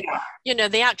 I mean,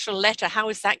 the actual letter, how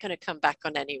is that going to come back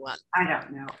on anyone? I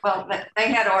don't know. Well,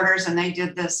 they had orders and they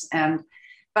did this.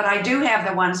 But I do have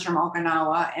the ones from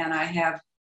Okinawa, and I have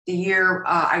the year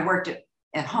I worked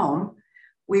at home.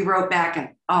 We wrote back,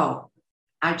 and I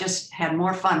just had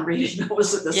more fun reading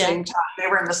those at the same time. They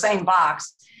were in the same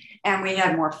box, and we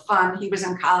had more fun. He was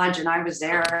in college and I was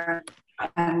there,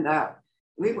 and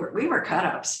we were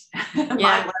cut-ups.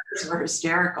 My letters were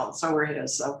hysterical. So were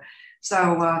his. So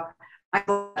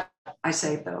I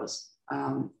saved those.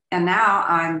 And now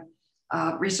I'm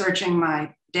researching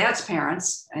my dad's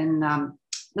parents in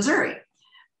Missouri,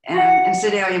 and in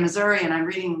Sedalia, Missouri, and I'm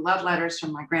reading love letters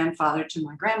from my grandfather to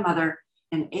my grandmother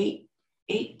in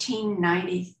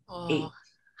 1898. Oh,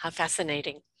 how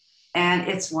fascinating. And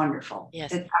it's wonderful.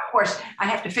 Yes. Of course, I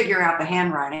have to figure out the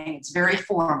handwriting. It's very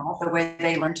formal, the way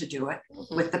they learn to do it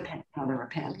with the pen, another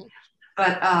pen.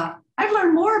 But I've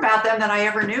learned more about them than I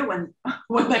ever knew when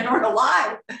they were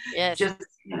alive. Yes. Just,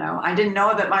 I didn't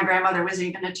know that my grandmother was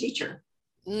even a teacher.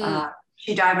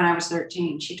 She died when I was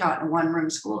 13. She taught in a one-room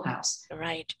schoolhouse.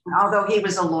 Right. And although he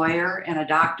was a lawyer and a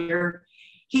doctor,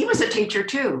 he was a teacher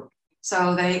too.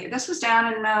 So this was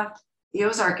down in the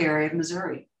Ozark area of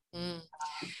Missouri.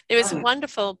 There was a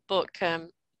wonderful book,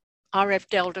 R.F.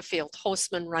 Delderfield,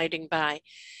 Horseman Riding By.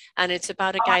 And it's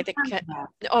about a guy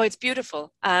it's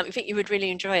beautiful. I think you would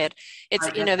really enjoy it. It's,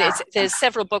 there's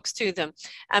several books to them.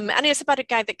 And it's about a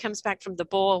guy that comes back from the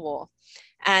Boer War.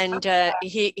 And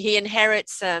he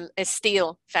inherits a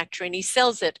steel factory, and he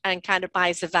sells it and kind of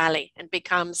buys a valley and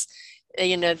becomes,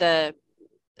 the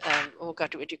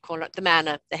what do you call it? The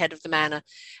manor, the head of the manor.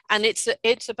 And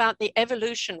it's about the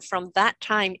evolution from that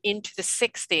time into the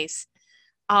 60s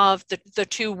of the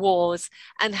 2 wars,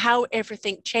 and how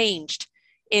everything changed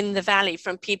in the valley,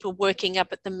 from people working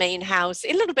up at the main house,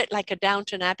 a little bit like a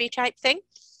Downton Abbey type thing.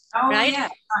 Right? Yeah.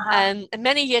 And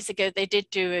many years ago, they did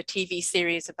do a TV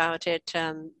series about it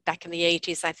back in the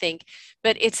 80s, I think.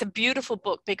 But it's a beautiful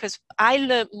book, because I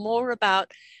learned more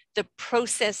about the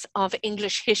process of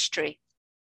English history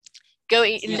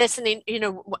listening,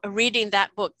 reading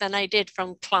that book than I did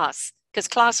from class, because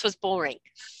class was boring.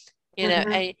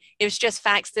 It was just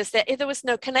facts. There was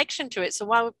no connection to it. So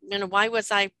why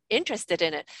was I interested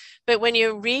in it? But when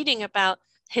you're reading about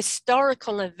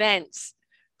historical events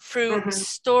through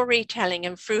storytelling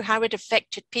and through how it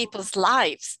affected people's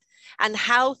lives, and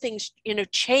how things,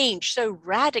 change so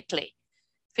radically,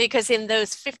 because in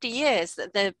those 50 years,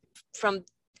 from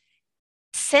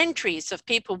centuries of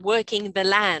people working the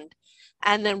land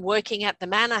and then working at the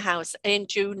manor house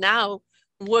into now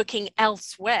working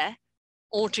elsewhere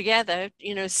altogether,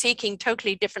 seeking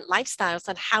totally different lifestyles,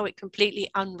 and how it completely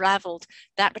unraveled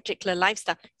that particular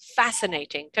lifestyle.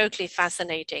 Fascinating, totally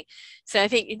fascinating. So I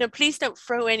think, please don't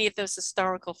throw any of those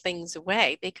historical things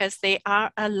away, because they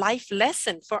are a life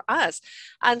lesson for us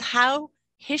and how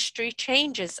history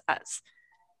changes us.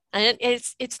 And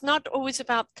it's not always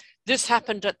about this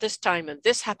happened at this time and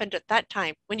this happened at that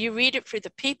time. When you read it through the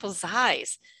people's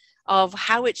eyes of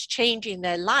how it's changing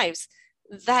their lives,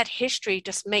 that history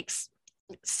just makes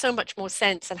so much more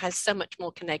sense and has so much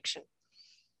more connection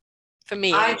for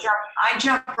me. I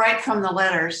jumped right from the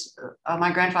letters,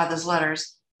 my grandfather's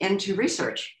letters, into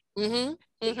research.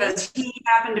 Because he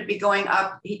happened to be going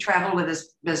up, he traveled with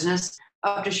his business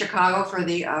up to Chicago for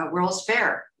the World's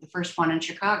Fair, the first one in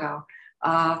Chicago.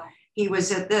 He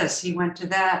was at this, he went to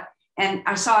that, and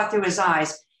I saw it through his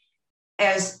eyes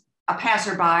as a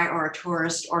passerby or a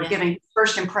tourist, or giving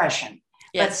first impression.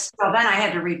 But Yes. so then I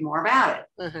had to read more about it.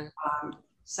 Uh-huh.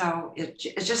 So it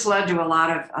just led to a lot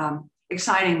of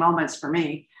exciting moments for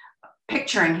me,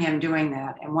 picturing him doing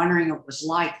that and wondering what it was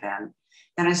like then.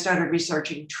 Then I started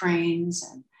researching trains,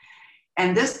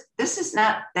 and this is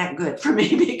not that good for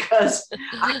me because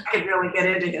I could really get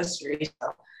into history.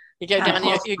 So You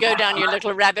go down your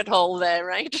little rabbit hole there,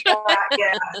 right?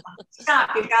 yeah.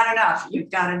 Stop. You've got enough. You've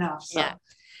got enough. So Yeah.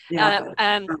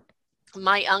 yeah.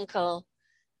 My uncle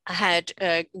had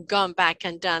gone back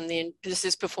and done this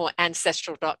is before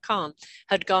ancestral.com,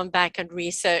 had gone back and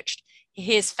researched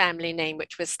his family name,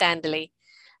 which was Standley,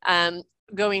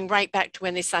 going right back to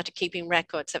when they started keeping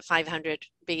records at 500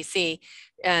 BC.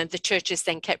 The churches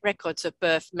then kept records of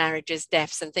birth, marriages,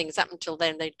 deaths, and things. Up until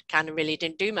then, they kind of really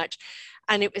didn't do much.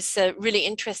 And it was really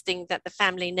interesting that the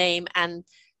family name and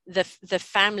the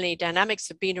family dynamics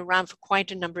have been around for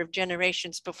quite a number of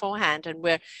generations beforehand, and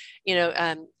we're,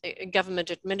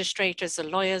 government administrators or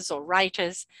lawyers or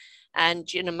writers,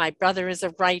 and my brother is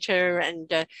a writer, and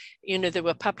there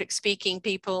were public speaking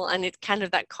people, and it's kind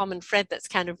of that common thread that's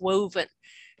kind of woven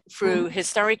through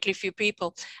historically few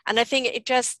people. And I think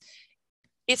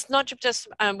it's not just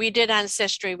we did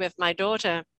ancestry with my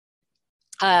daughter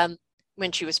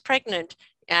when she was pregnant.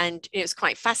 And it was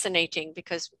quite fascinating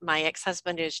because my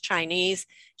ex-husband is Chinese.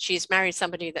 She's married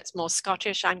somebody that's more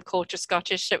Scottish. I'm quarter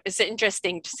Scottish. So it was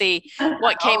interesting to see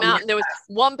what came out. And there was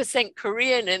 1%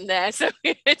 Korean in there. So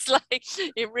it's like,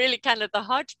 it really kind of the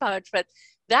hodgepodge. But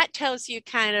that tells you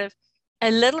kind of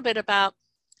a little bit about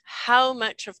how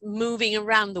much of moving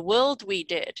around the world we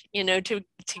did, to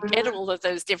get all of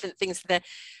those different things there.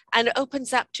 And it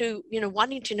opens up to,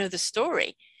 wanting to know the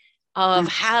story of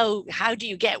how do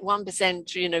you get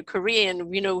 1% Korean,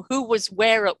 who was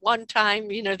where at one time,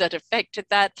 that affected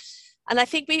that. And I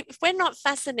think if we're not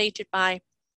fascinated by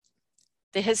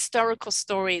the historical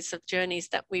stories of journeys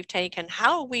that we've taken,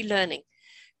 how are we learning?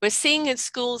 We're seeing in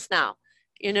schools now,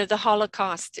 the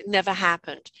Holocaust never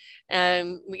happened.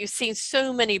 We've seen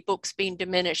so many books being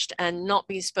diminished and not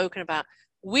being spoken about.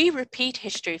 We repeat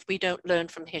history if we don't learn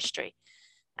from history.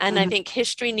 And I think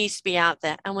history needs to be out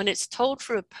there. And when it's told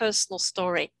through a personal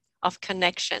story of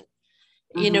connection,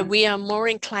 we are more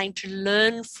inclined to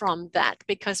learn from that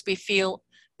because we feel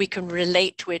we can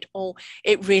relate to it, or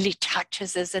it really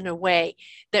touches us in a way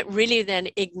that really then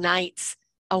ignites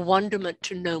a wonderment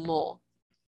to know more.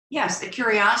 Yes, the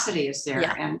curiosity is there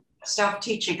and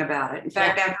self-teaching about it. In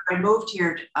fact, after I moved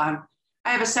here, I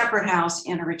have a separate house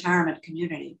in a retirement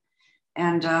community.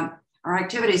 And our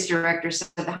activities director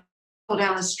said,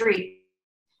 down the street,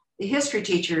 the history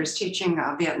teacher is teaching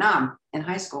Vietnam in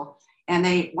high school, and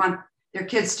they want their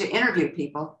kids to interview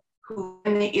people who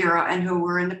were in the era and who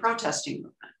were in the protesting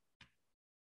movement.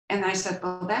 And I said,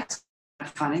 well, that's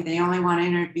funny. They only want to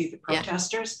interview the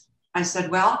protesters. I said,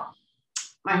 well,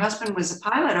 my husband was a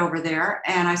pilot over there,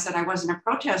 and I said I wasn't a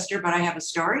protester, but I have a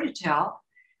story to tell.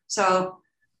 So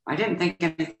I didn't think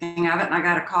anything of it, and I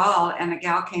got a call, and the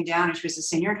gal came down, and she was a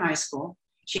senior in high school.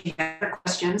 She had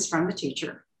questions from the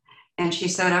teacher, and she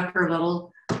set up her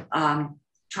little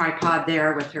tripod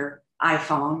there with her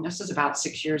iPhone. This is about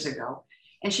 6 years ago.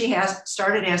 And she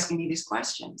started asking me these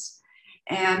questions.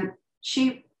 And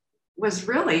she was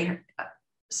really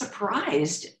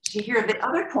surprised to hear the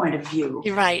other point of view.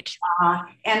 Right.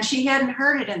 And she hadn't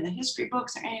heard it in the history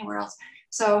books or anywhere else.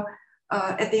 So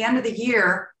at the end of the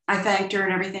year, I thanked her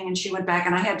and everything, and she went back,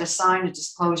 and I had to sign a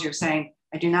disclosure saying,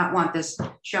 I do not want this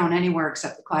shown anywhere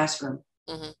except the classroom.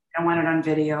 I want it on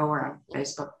video or on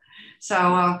Facebook.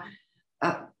 So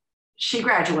she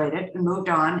graduated and moved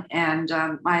on. And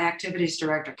my activities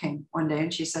director came one day,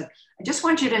 and she said, I just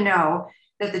want you to know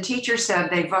that the teacher said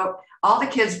all the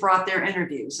kids brought their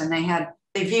interviews, and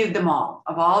they viewed them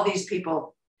all these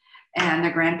people and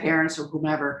their grandparents or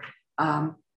whomever.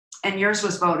 And yours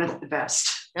was voted the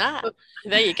best. Ah,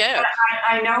 there you go.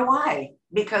 I know why,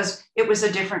 because it was a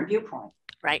different viewpoint.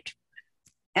 Right.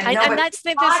 And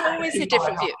there's always a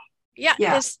different view. Yeah.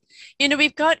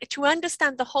 We've got to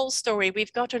understand the whole story.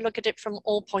 We've got to look at it from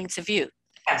all points of view.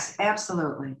 Yes,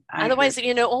 absolutely. Otherwise,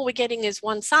 all we're getting is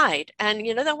one side. And,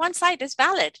 the one side is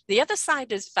valid. The other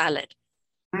side is valid.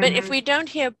 But if we don't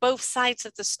hear both sides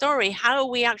of the story, how are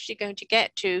we actually going to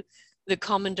get to the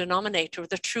common denominator,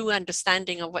 the true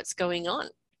understanding of what's going on?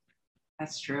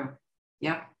 That's true.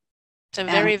 Yep. So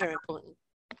very, very important.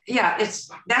 Yeah,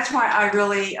 that's why I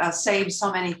really saved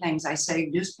so many things. I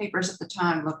saved newspapers at the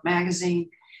time, Look magazine,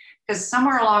 because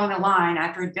somewhere along the line,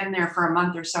 after I'd been there for a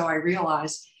month or so, I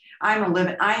realized I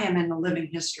am in the living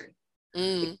history.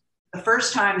 The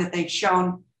first time that they'd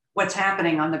shown what's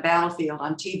happening on the battlefield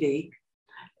on TV,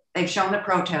 they've shown the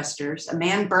protesters. A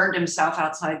man burned himself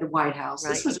outside the White House.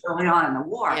 Right. This was early on in the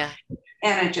war. Yeah.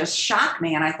 And it just shocked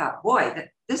me. And I thought, boy,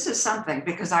 this is something,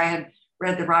 because I had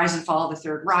read The Rise and Fall of the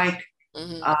Third Reich,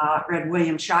 read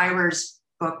William Shiver's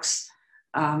books.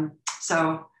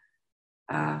 So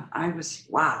I was,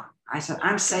 wow. I said,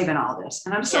 I'm saving all this.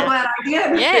 And I'm so glad I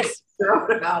did. Yes.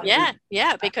 About it.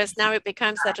 Yeah, because now it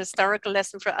becomes that historical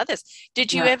lesson for others.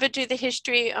 Did you ever do the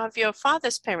history of your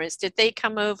father's parents? Did they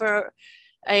come over,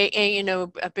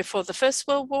 before the First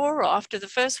World War or after the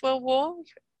First World War?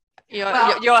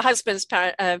 Your husband's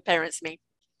parents, mean?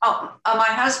 Oh, my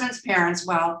husband's parents.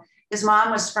 Well, his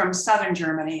mom was from southern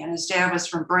Germany and his dad was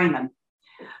from Bremen,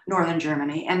 northern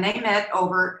Germany, and they met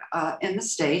over in the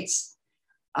States.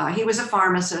 He was a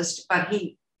pharmacist, but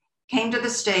he came to the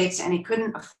States and he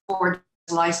couldn't afford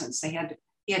his license. He had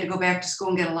to go back to school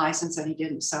and get a license, and he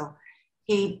didn't. So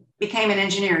he became an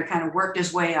engineer, kind of worked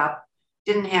his way up,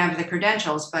 didn't have the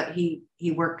credentials, but he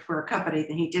worked for a company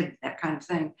and he did that kind of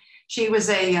thing. She was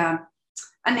a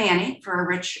nanny for a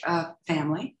rich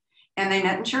family, and they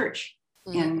met in church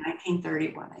in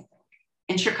 1931, I think,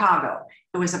 in Chicago.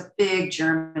 There was a big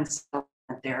German settlement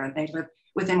there, and they lived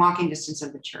within walking distance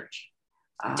of the church.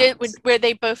 Were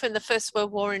they both in the First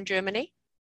World War in Germany?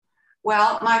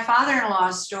 Well, my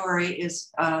father-in-law's story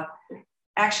is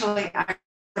actually, I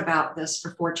wrote about this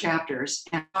for 4 chapters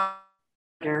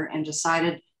and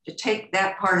decided to take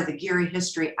that part of the Geary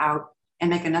history out and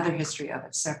make another history of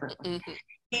it separately.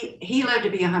 He lived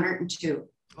to be 102.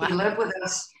 Wow. He lived with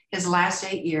us his last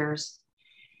 8 years.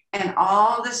 And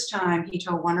all this time, he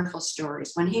told wonderful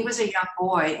stories. When he was a young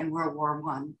boy in World War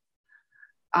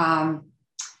I,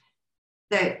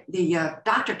 the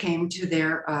doctor came to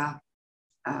their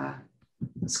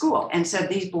school and said,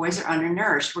 these boys are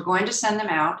undernourished. We're going to send them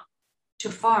out to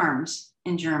farms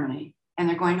in Germany, and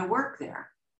they're going to work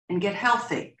there and get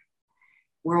healthy.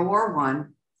 World War I.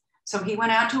 So he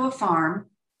went out to a farm,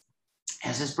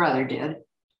 as his brother did,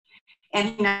 and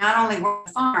he not only worked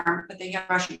the farm, but they had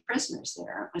Russian prisoners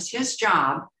there. It was his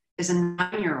job as a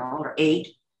 9-year-old or 8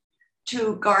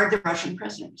 to guard the Russian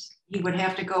prisoners. He would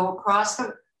have to go across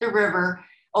the river,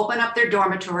 open up their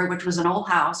dormitory, which was an old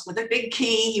house, with a big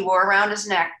key he wore around his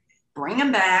neck, bring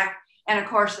them back. And of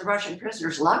course, the Russian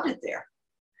prisoners loved it there.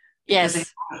 Yes. They had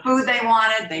the food they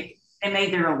wanted. They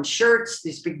made their own shirts,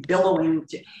 these big billowing,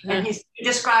 and he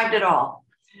described it all.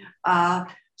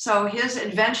 So his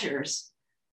adventures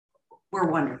were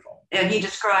wonderful. And he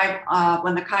described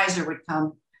when the Kaiser would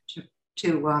come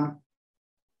to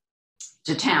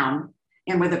town,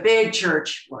 and where the big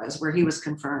church was, where he was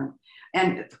confirmed.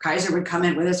 And the Kaiser would come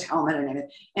in with his helmet and everything.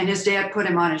 And his dad put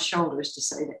him on his shoulders to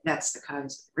say that that's the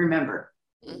Kaiser. Remember.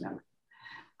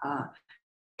 A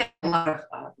lot of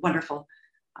wonderful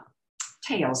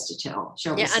tales to tell,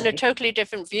 shall we say. And a totally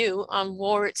different view on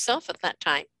war itself at that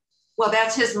time. Well,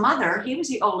 that's his mother. He was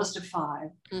the oldest of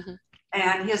 5.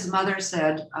 And his mother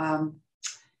said,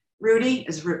 Rudy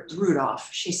is Rudolph.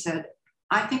 She said,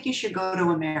 I think you should go to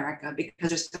America because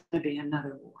there's going to be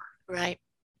another war. Right.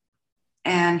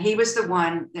 And he was the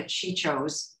one that she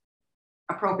chose,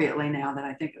 appropriately now that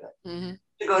I think of it,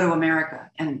 to go to America.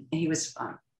 And he was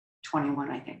 21,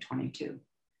 I think, 22.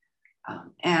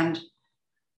 And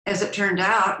as it turned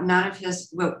out, none of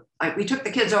his, we took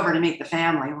the kids over to meet the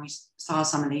family, and we saw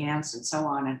some of the aunts and so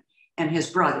on, and his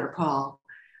brother, Paul,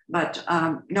 but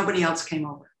nobody else came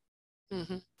over.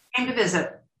 Came to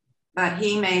visit, but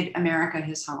he made America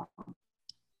his home.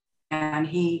 And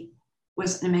he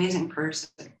was an amazing person.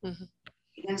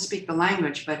 He didn't speak the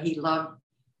language, but he loved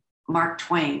Mark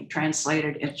Twain,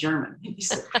 translated in German. He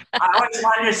said, I always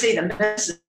wanted to see the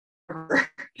message,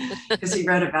 because he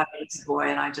read about it as a boy,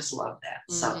 and I just love that.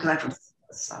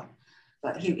 So,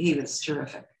 but he was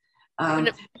terrific.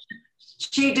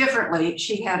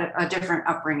 She had a different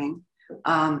upbringing,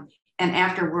 and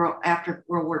after World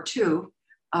War II,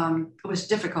 it was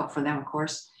difficult for them, of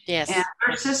course. Yes. And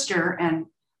her sister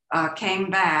came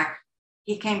back.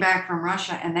 He came back from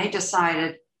Russia, and they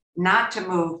decided not to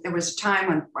move. There was a time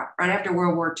when, right after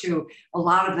World War II, a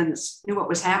lot of them knew what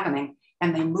was happening,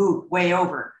 and they moved way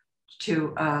over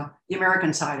to the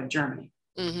American side of Germany.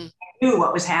 They knew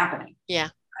what was happening. Yeah.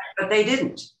 But they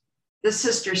didn't. The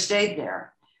sister stayed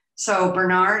there. So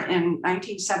Bernard in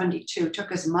 1972 took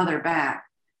his mother back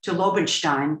to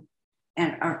Lobenstein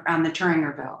and on the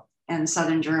Thüringer Welt in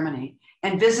southern Germany,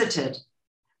 and visited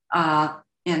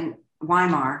in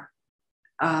Weimar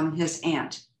his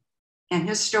aunt. And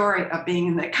his story of being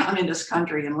in the communist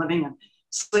country and living and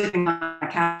sleeping on a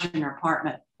couch in her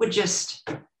apartment would just,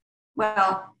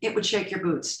 well, it would shake your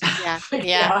boots. Yeah.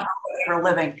 How they were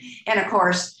living. And of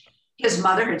course, his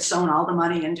mother had sewn all the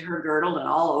money into her girdle and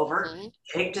all over,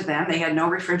 take to them. They had no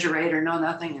refrigerator, no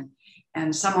nothing.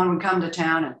 And someone would come to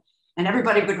town and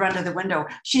everybody would run to the window.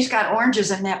 She's got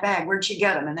oranges in that bag. Where'd she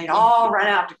get them? And they'd all run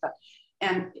out to cut.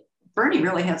 And Bernie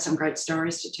really had some great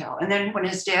stories to tell. And then when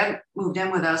his dad moved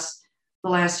in with us, the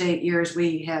last 8 years,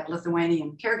 we had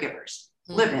Lithuanian caregivers,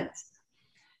 live-ins.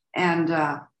 And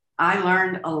I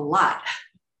learned a lot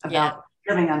about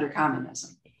living under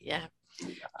communism. Yeah.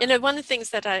 You know, one of the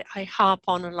things that I harp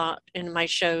on a lot in my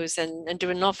shows and do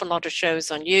an awful lot of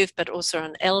shows on youth, but also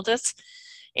on elders,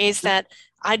 is that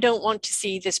I don't want to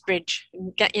see this bridge,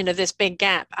 you know, this big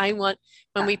gap. I want,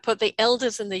 when we put the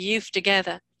elders and the youth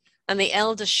together, and the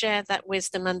elders share that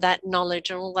wisdom and that knowledge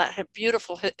and all that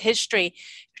beautiful history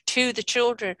to the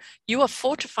children, you are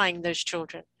fortifying those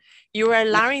children. You are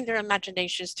allowing their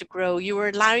imaginations to grow. You are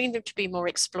allowing them to be more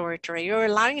exploratory. You're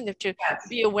allowing them to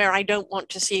be aware, I don't want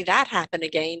to see that happen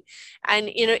again. And,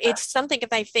 you know, it's something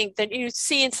that I think that you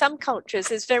see in some cultures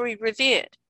is very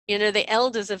revered. You know, the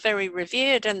elders are very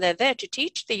revered and they're there to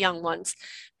teach the young ones.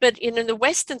 But in the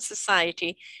Western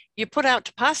society, you put out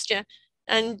to pasture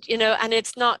and, you know, and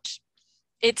it's not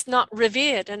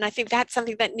revered. And I think that's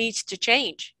something that needs to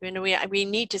change. You know, we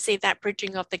need to see that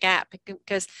bridging of the gap,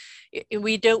 because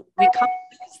we can't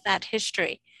lose that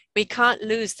history. We can't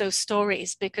lose those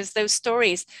stories, because those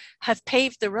stories have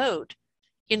paved the road,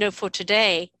 you know, for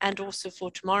today and also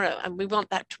for tomorrow. And we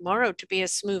want that tomorrow to be a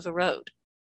smoother road.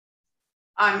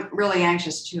 I'm really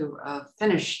anxious to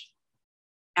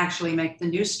actually make the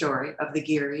new story of the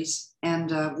Gearys.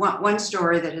 And one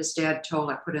story that his dad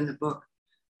told, I put in the book.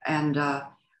 And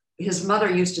his mother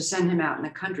used to send him out in the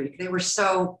country. They were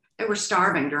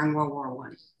starving during World War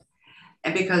I.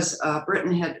 And because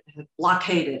Britain had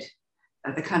blockaded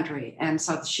the country. And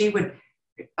so she would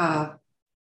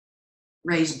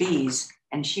raise bees,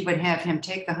 and she would have him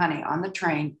take the honey on the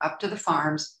train up to the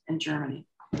farms in Germany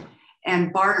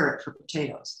and barter it for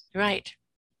potatoes. Right.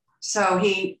 So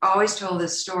he always told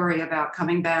this story about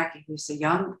coming back. He was a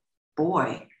young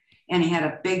boy, and he had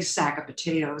a big sack of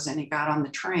potatoes, and he got on the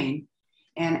train,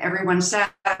 and everyone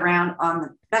sat around on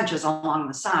the benches along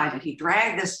the side, and he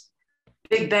dragged this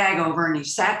big bag over, and he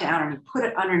sat down and he put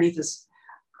it underneath his,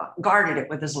 guarded it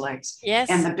with his legs. Yes.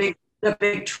 And the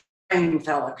big train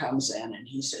fella comes in and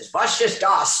he says, "Was ist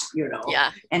das?" You know.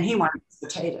 Yeah. And he wanted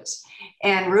potatoes.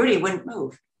 And Rudy wouldn't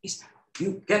move. He said,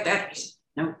 "You get that?" He said,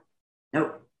 "No,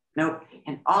 no, no."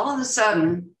 And all of a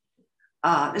sudden,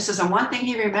 this is the one thing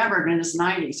he remembered in his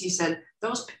 90s. He said,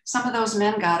 some of those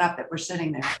men got up that were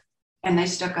sitting there, and they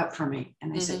stuck up for me.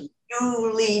 And they said,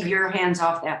 "You leave your hands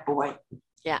off that boy."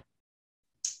 Yeah.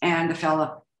 And the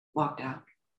fella walked out.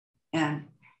 And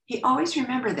he always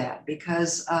remembered that,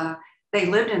 because they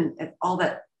lived in all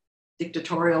that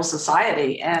dictatorial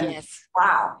society. And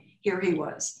wow, here he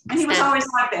was. And he was always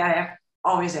like that,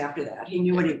 always after that. He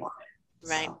knew what he wanted.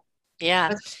 Right. So. Yeah.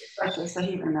 That's precious that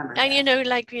he remembered. And, that. you know,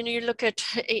 like, you know, you look at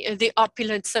the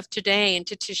opulence of today, and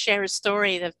to share a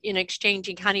story of, you know,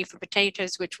 exchanging honey for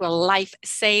potatoes, which were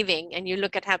life-saving. And you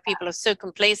look at how people are so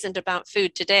complacent about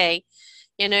food today.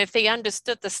 You know, if they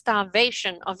understood the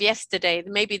starvation of yesterday,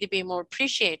 maybe they'd be more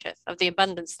appreciative of the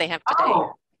abundance they have today.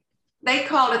 Oh, they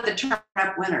called it the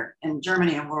turnip winter in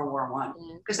Germany in World War I,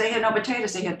 because they had no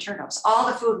potatoes, they had turnips. All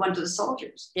the food went to the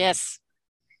soldiers. Yes.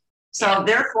 So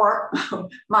therefore,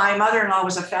 my mother-in-law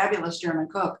was a fabulous German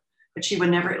cook, but she would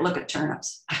never look at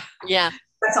turnips. Yeah.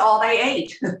 That's all they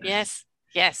ate. Yes.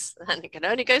 Yes. And it can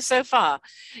only go so far.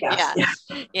 Yes.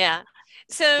 Yeah. Yeah.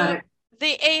 So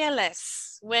the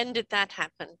ALS, when did that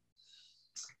happen?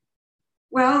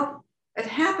 Well, it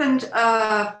happened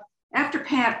after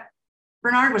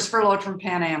Bernard was furloughed from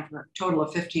Pan Am for a total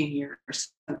of 15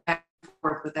 years, back and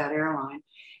forth with that airline.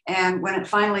 And when it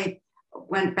finally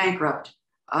went bankrupt,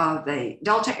 the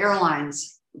Delta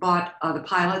Airlines bought the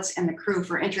pilots and the crew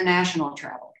for international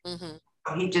travel.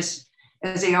 He just,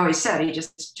 as he always said, he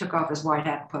just took off his white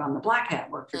hat and put on the black hat,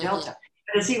 worked for Delta.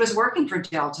 But as he was working for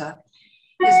Delta,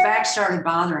 his back started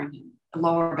bothering him, the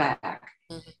lower back.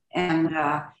 And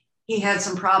he had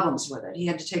some problems with it. He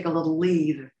had to take a little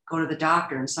leave, go to the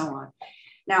doctor, and so on.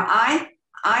 Now,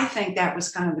 I think that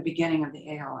was kind of the beginning of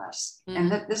the ALS. And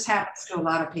that this happens to a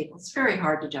lot of people. It's very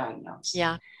hard to diagnose.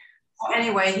 Yeah.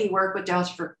 Anyway, he worked with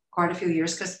Delta for quite a few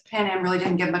years, because Pan Am really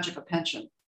didn't give much of a pension.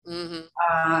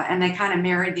 And they kind of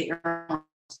married the airlines.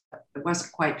 It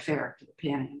wasn't quite fair to the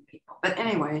Pan Am people. But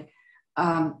anyway,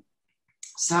 I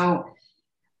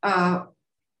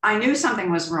knew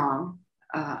something was wrong.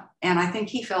 And I think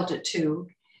he felt it too.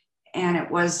 And it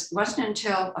wasn't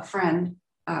until a friend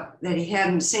that he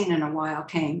hadn't seen in a while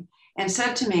came and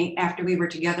said to me after we were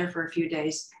together for a few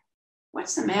days,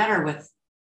 "What's the matter with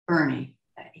Bernie,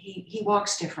 he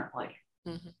walks differently.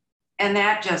 Mm-hmm. And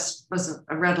that just was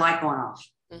a red light going off.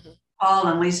 Mm-hmm. Paul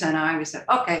and Lisa and I, we said,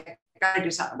 okay, got to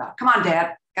do something about it. Come on,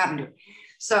 Dad, got to do it.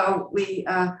 So we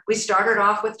started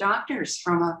off with doctors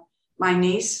from my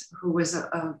niece, who was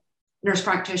a nurse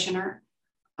practitioner,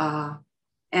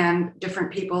 and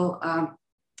different people.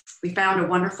 We found a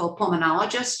wonderful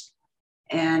pulmonologist,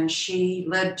 and she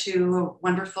led to a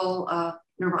wonderful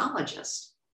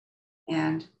neurologist,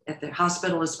 and at the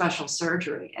hospital of special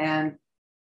surgery. And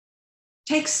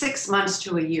takes 6 months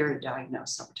to a year to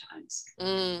diagnose sometimes.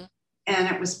 And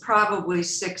it was probably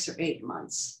 6 or 8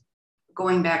 months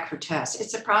going back for tests.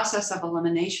 It's a process of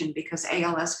elimination because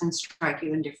ALS can strike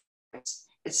you in different ways.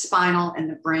 It's spinal and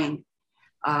the brain.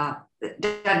 It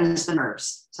deadens the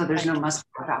nerves, so there's no muscle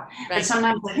about. But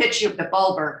sometimes it hits you with the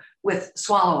bulbar with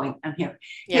swallowing and here.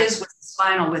 His was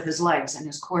spinal with his legs and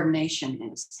his coordination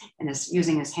and his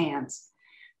using his hands.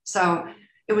 So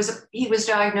he was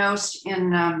diagnosed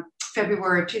in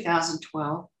February of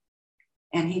 2012,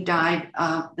 and he died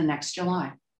the next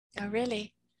July. Oh,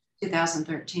 really?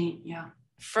 2013, yeah.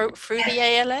 Through the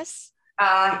ALS?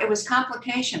 It was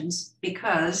complications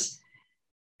because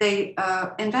they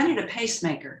invented a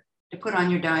pacemaker to put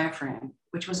on your diaphragm,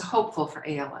 which was hopeful for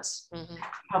ALS,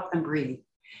 help them breathe.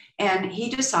 And he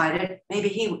decided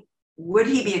maybe would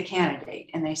he be a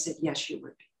candidate? And they said, yes, you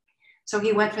would be. So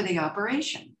he went for the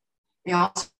operation. They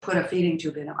also put a feeding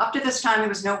tube in him. Up to this time, there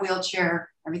was no wheelchair,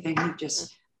 everything.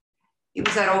 He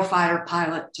was that old fighter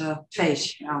pilot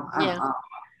face, you know.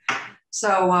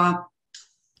 So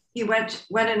he went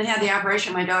in and had the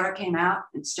operation. My daughter came out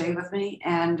and stayed with me.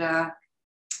 And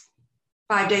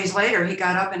 5 days later, he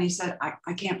got up and he said,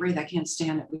 I can't breathe. I can't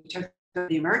stand it. We took him to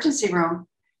the emergency room,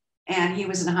 and he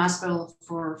was in the hospital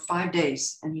for 5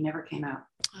 days, and he never came out.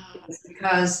 It was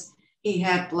because he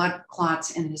had blood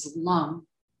clots in his lung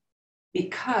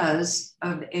because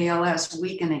of ALS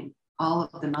weakening all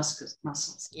of the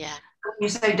muscles. Yeah. When you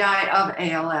say die of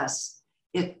ALS,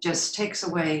 it just takes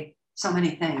away so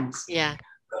many things. Yeah.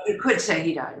 But you could say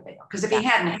he died of ALS, because if he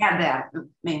hadn't had that, it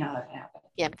may not have happened.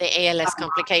 Yeah, the ALS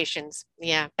complications.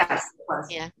 Yeah. Yes, it was.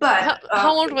 Yeah. But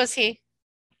how old was he?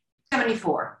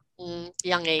 74.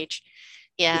 Young age.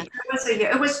 Yeah.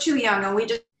 It was too young, and we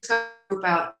just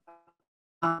about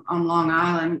on Long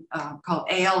Island called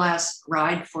ALS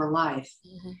Ride for Life.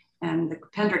 And the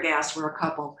Pendergast were a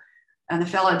couple, and the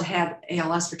fellow had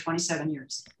ALS for 27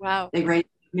 years. Wow. They raised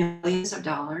millions of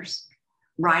dollars,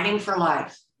 riding for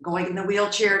life, going in the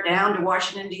wheelchair down to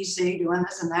Washington, D.C., doing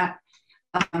this and that.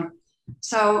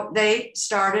 So they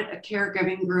started a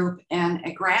caregiving group and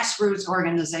a grassroots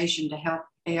organization to help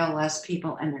ALS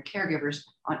people and their caregivers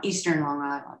on Eastern Long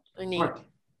Island.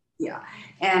 Yeah.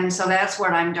 And so that's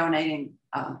what I'm donating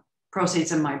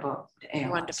proceeds of my book to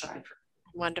ALS. Wonderful.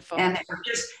 Wonderful. And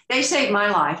they saved my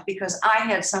life because I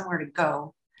had somewhere to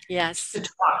go. Yes. To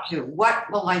talk to.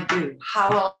 What will I do? How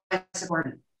will I support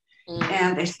it?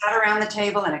 And they sat around the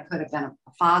table, and it could have been a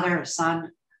father, a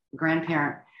son, a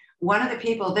grandparent. One of the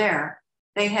people there,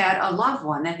 they had a loved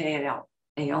one that had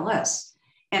ALS.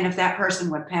 And if that person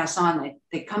would pass on,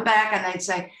 they'd come back and they'd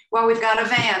say, well, we've got a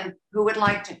van. Who would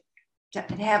like to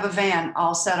have a van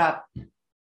all set up?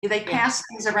 They pass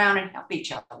things around and help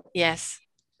each other. Yes.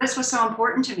 This was so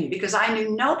important to me because I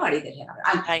knew nobody that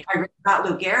had it. I read about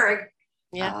Lou Gehrig,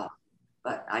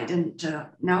 but I didn't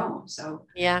know. So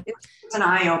it was an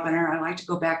eye opener. I like to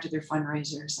go back to their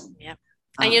fundraisers. And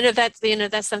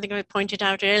that's something I pointed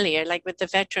out earlier, like with the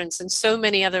veterans and so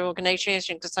many other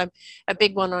organizations, because I'm a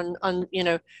big one on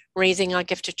Raising Our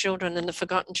Gifted Children and the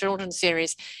Forgotten Children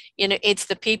series. It's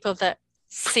the people that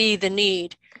see the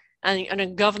need, and a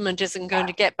government isn't going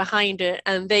to get behind it,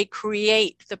 and they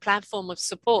create the platform of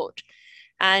support.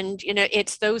 And,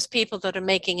 it's those people that are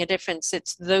making a difference.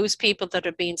 It's those people that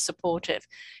are being supportive,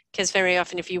 because very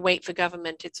often if you wait for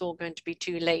government, it's all going to be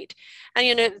too late.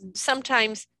 And,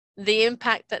 sometimes the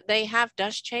impact that they have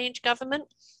does change government,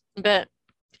 but,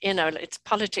 it's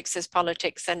politics is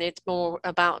politics, and it's more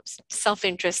about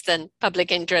self-interest than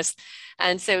public interest.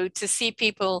 And so to see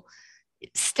people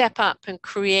step up and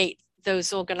create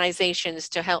those organizations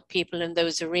to help people in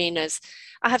those arenas,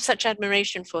 I have such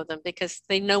admiration for them, because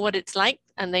they know what it's like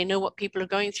and they know what people are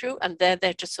going through, and they're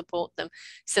there to support them.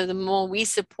 So the more we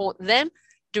support them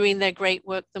doing their great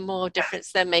work, the more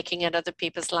difference they're making in other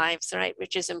people's lives, right?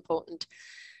 Which is important.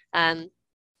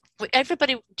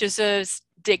 Everybody deserves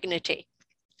dignity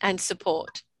and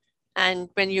support. And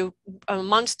when you're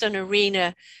amongst an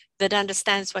arena that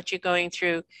understands what you're going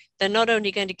through, they're not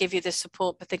only going to give you the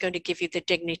support, but they're going to give you the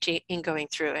dignity in going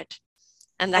through it.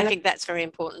 And I think that's very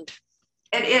important.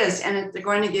 It is, and they're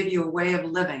going to give you a way of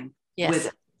living with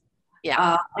it.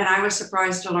 Yeah. And I was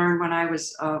surprised to learn when I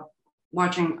was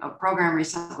watching a program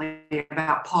recently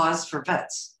about PAWS for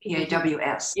vets,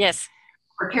 PAWS, Yes.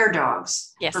 for care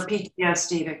dogs, Yes. for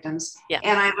PTSD victims. Yeah.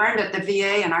 And I learned that the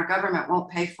VA and our government won't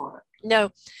pay for it.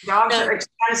 No. Dogs are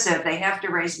expensive. They have to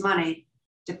raise money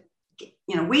to,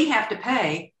 we have to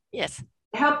pay Yes.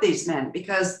 to help these men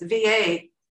because the VA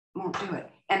won't do it.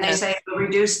 And they say it'll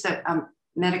reduce the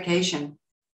medication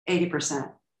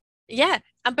 80%. Yeah.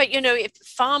 But, if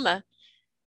pharma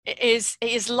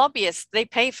is lobbyists, they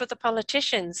pay for the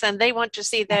politicians and they want to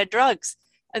see their drugs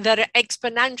that are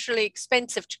exponentially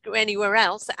expensive to go anywhere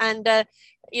else. And,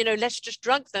 let's just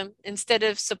drug them instead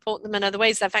of support them in other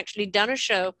ways. I've actually done a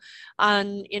show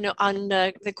on,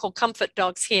 they're called Comfort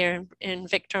Dogs here in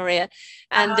Victoria.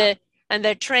 And, and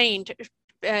they're trained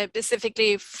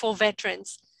specifically for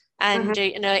veterans. And,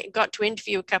 I got to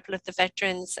interview a couple of the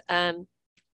veterans. And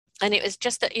it was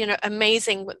just,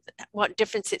 amazing what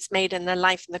difference it's made in their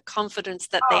life and the confidence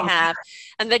that they have.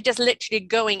 And they're just literally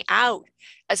going out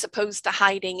as opposed to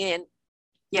hiding in.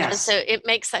 Yes. And so it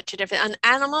makes such a difference. And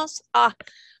animals,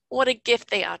 what a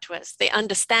gift they are to us. The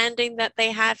understanding that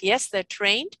they have. Yes, they're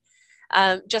trained,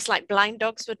 just like blind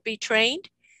dogs would be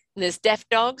trained. And there's deaf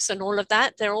dogs and all of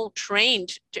that. They're all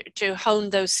trained to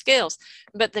hone those skills.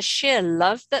 But the sheer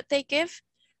love that they give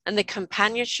and the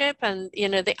companionship and,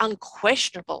 the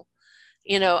unquestionable,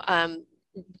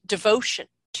 devotion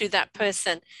to that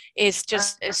person is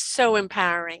so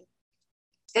empowering.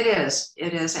 It is.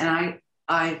 And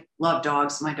I love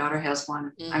dogs. My daughter has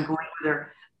one. I'm going with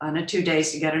her in 2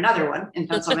 days to get another one in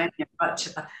Pennsylvania. But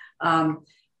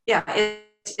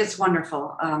it's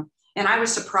wonderful. And I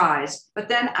was surprised, but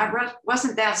then I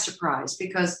wasn't that surprised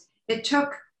because it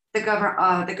took the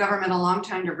government a long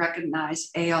time to recognize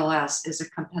ALS as a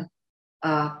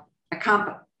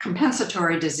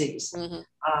compensatory disease,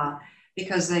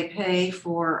 because they pay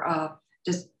for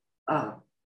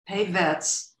pay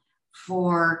vets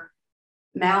for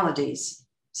maladies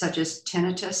such as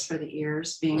tinnitus for the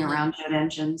ears, being around jet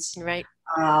engines. Right.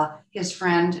 His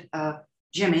friend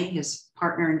Jimmy, his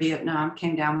partner in Vietnam,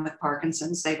 came down with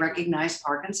Parkinson's. They recognized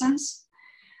Parkinson's,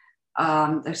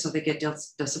 so they get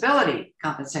disability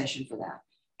compensation for that.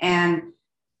 And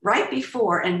right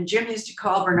before, and Jim used to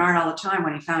call Bernard all the time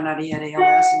when he found out he had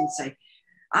ALS and say,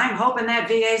 I'm hoping that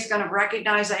VA is going to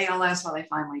recognize ALS. Well, they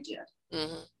finally did.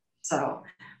 So,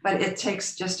 but it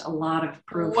takes just a lot of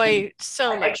proof.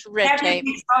 So much red tape.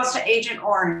 Be exposed to Agent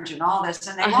Orange and all this,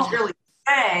 and they won't really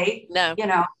say,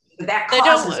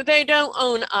 that they don't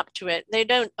own up to it. They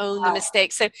don't own the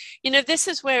mistake. So, this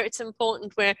is where it's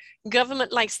important, where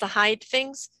government likes to hide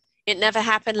things. It never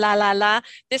happened, la, la, la.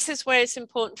 This is where it's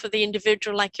important for the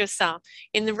individual like yourself.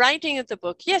 In the writing of the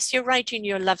book, yes, you're writing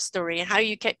your love story, how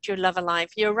you kept your love alive.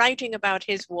 You're writing about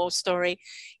his war story,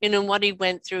 what he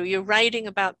went through. You're writing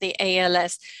about the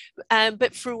ALS.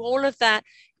 But through all of that,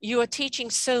 you are teaching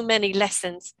so many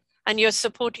lessons. And you're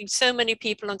supporting so many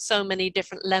people on so many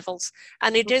different levels.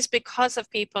 And it is because of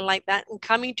people like that and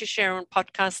coming to share on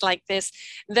podcasts like this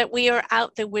that we are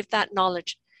out there with that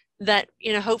knowledge that,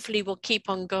 hopefully will keep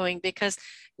on going, because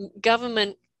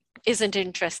government isn't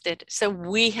interested. So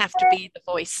we have to be the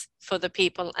voice for the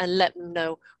people and let them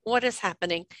know what is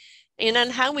happening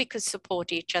and how we could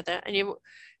support each other. And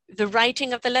the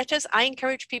writing of the letters, I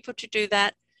encourage people to do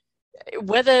that.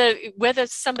 Whether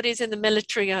somebody's in the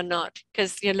military or not,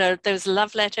 because those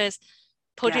love letters,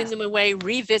 putting them away,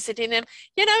 revisiting them.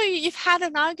 You've had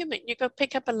an argument, you go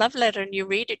pick up a love letter and you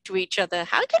read it to each other.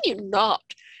 How can you not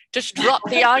just drop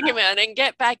the argument and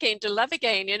get back into love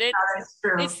again?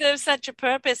 It serves such a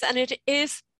purpose, and it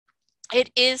is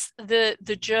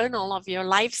the journal of your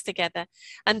lives together,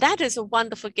 and that is a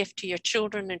wonderful gift to your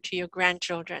children and to your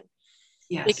grandchildren.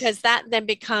 Yes. Because that then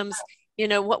becomes,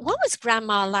 what was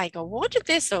grandma like, or what did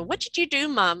this, or what did you do,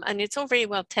 mom? And it's all very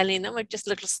well telling them, or just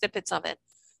little snippets of it.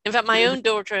 In fact, my own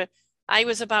daughter, I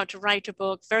was about to write a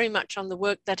book very much on the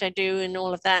work that I do and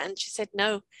all of that. And she said,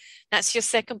 no, that's your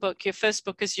second book. Your first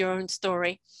book is your own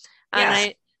story.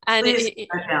 And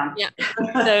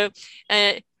So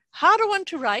harder one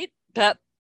to write, but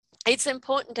it's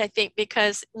important, I think,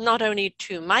 because not only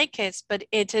to my kids, but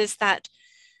it is that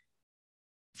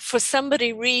for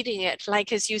somebody reading it,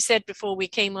 like as you said before we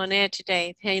came on air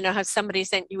today, how somebody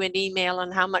sent you an email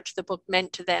on how much the book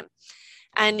meant to them.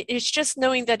 And it's just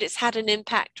knowing that it's had an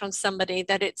impact on somebody,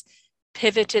 that it's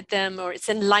pivoted them, or it's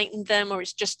enlightened them, or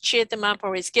it's just cheered them up,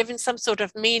 or it's given some sort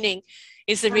of meaning,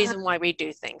 is the reason why we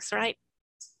do things, right?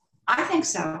 I think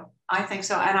so.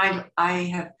 And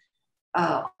I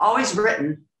have always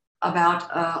written about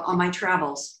on my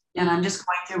travels, and I'm just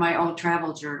going through my old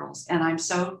travel journals, and I'm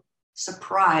so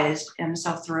surprised and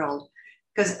so thrilled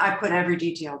because I put every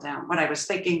detail down, what I was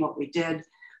thinking, what we did.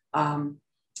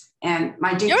 And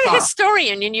my deep You're a thought.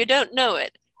 historian and you don't know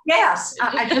it. Yes,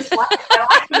 I just like,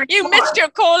 I like You missed your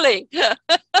calling. Never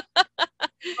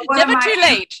too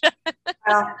late.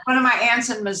 One of my aunts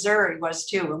in Missouri was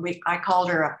too, and I called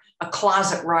her a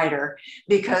closet writer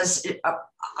because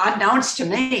unbeknownst to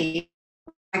me,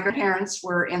 my grandparents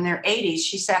were in their 80s.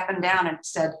 She sat them down and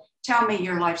said, "Tell me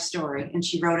your life story," and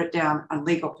she wrote it down on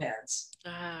legal pads.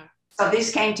 So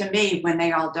these came to me when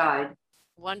they all died.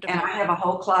 Wonderful. And I have a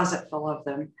whole closet full of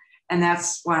them. And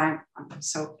that's why I'm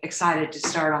so excited to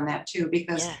start on that too,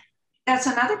 because that's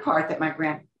another part that my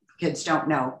grandkids don't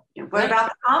know. What about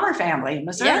the Palmer family in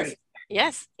Missouri?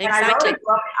 Yes, exactly. And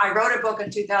I wrote a book in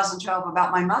 2012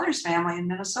 about my mother's family in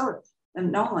Minnesota, the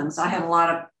Nolans. I had a lot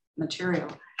of material.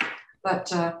 But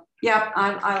I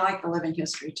like the living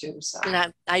history too. So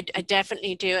I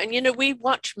definitely do. And we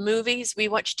watch movies, we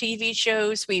watch TV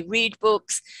shows, we read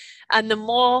books, and the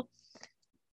more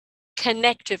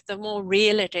connective, the more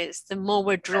real it is, the more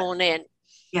we're drawn in.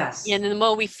 Yes. And the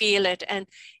more we feel it. And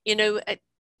you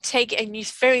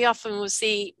very often will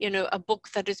see a book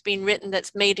that has been written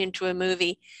that's made into a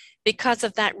movie because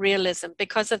of that realism,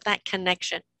 because of that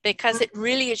connection, because it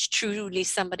really is truly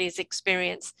somebody's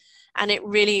experience, and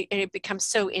it becomes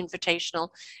so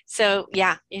invitational. So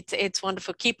yeah, it's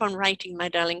wonderful. Keep on writing, my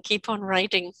darling, keep on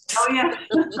writing. Oh yeah.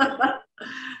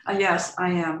 Yes, I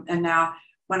am. And now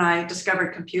when I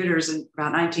discovered computers in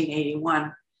about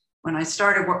 1981, when I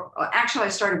started I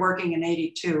started working in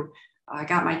 82. I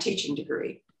got my teaching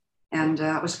degree, and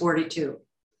I was 42.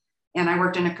 And I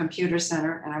worked in a computer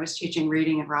center, and I was teaching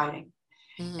reading and writing.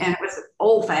 Mm-hmm. And it was an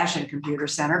old-fashioned computer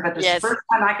center, but it's the first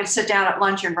time I could sit down at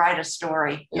lunch and write a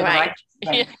story. Right.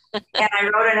 And I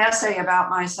wrote an essay about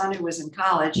my son who was in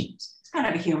college. It's kind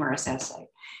of a humorous essay.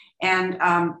 And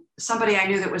somebody I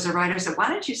knew that was a writer said, "Why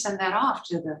don't you send that off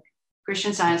to the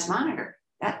Christian Science Monitor?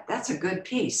 That's a good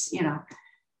piece."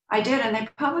 I did, and they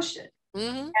published it.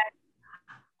 Mm-hmm.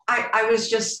 I was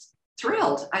just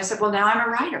thrilled. I said, "Well, now I'm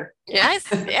a writer."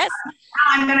 Yes. Now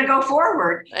I'm going to go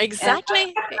forward. Exactly.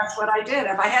 And that's what I did.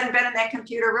 If I hadn't been in that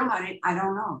computer room, I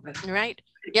don't know. But right.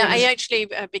 Yeah, I actually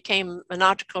became an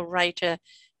article writer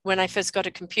when I first got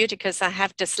a computer because I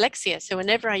have dyslexia. So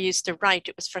whenever I used to write,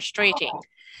 it was frustrating.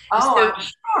 I'm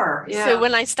sure. Yeah. So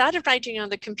when I started writing on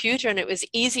the computer and it was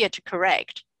easier to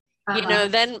correct,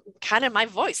 then kind of my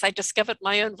voice, I discovered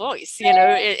my own voice,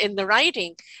 in the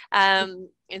writing. And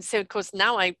so, of course,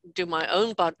 now I do my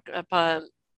own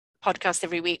podcast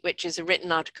every week, which is a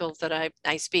written article that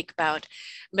I speak about.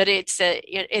 But it's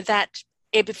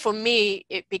for me,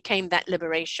 it became that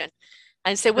liberation.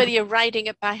 And so whether you're writing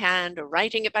it by hand or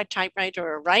writing it by typewriter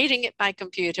or writing it by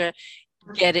computer,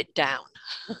 get it down.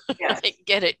 Yes.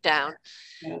 Get it down.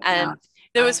 And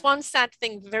there was one sad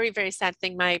thing, very, very sad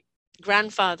thing. My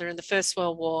grandfather in the First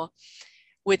World War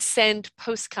would send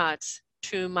postcards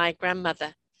to my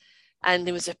grandmother. And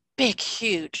there was a big,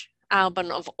 huge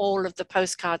album of all of the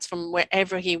postcards from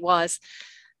wherever he was.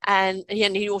 And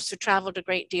he also traveled a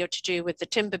great deal to do with the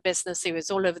timber business. He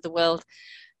was all over the world,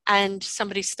 and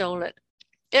somebody stole it.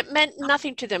 It meant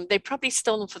nothing to them. They probably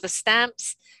stole them for the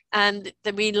stamps, and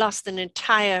we lost an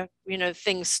entire,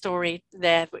 story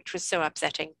there, which was so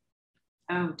upsetting.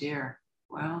 Oh dear.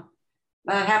 Well,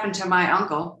 that happened to my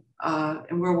uncle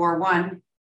in World War I.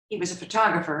 He was a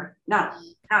photographer, not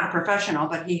a professional,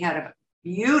 but he had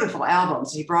beautiful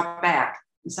albums he brought back,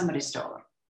 and somebody stole them.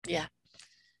 Yeah.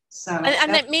 So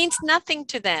and it means nothing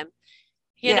to them.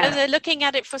 They're looking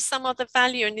at it for some other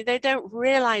value, and they don't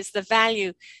realize the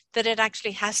value that it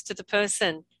actually has to the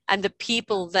person and the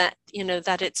people that,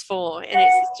 that it's for. And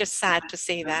it's just sad to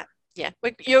see that. Yeah.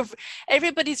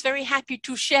 Everybody's very happy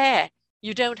to share.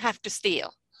 You don't have to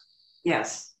steal.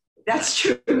 Yes, that's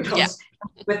true. Yeah.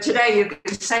 But today you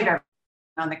can save everything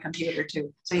on the computer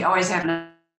too. So you always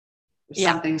have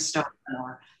something stolen.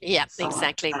 Yeah, so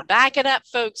exactly. Back it up,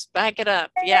 folks. Back it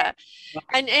up. Yeah.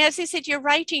 And as you said, you're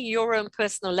writing your own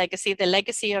personal legacy, the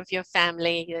legacy of your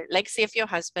family, the legacy of your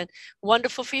husband.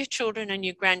 Wonderful for your children and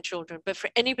your grandchildren. But for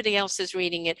anybody else who's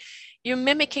reading it, you're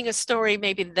mimicking a story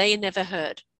maybe they never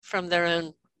heard from their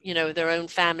own, their own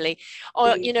family,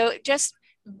 or, just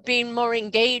being more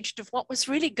engaged of what was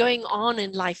really going on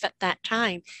in life at that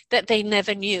time that they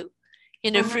never knew,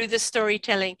 through the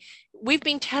storytelling. We've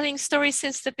been telling stories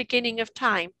since the beginning of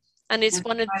time. And it's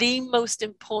one of the most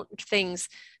important things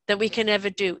that we can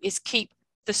ever do is keep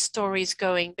the stories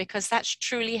going, because that's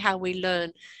truly how we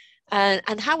learn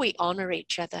and how we honor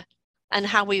each other and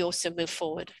how we also move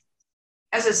forward.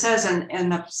 As it says in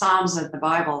the Psalms of the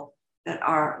Bible,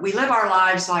 we live our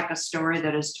lives like a story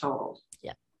that is told.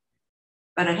 Yeah.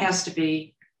 But it has to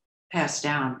be passed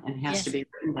down and has Yes. to be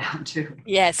written down too.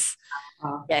 Yes.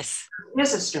 Uh, Yes. it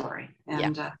is a story,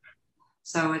 and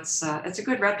so it's a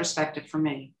good retrospective for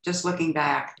me, just looking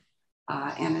back,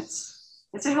 and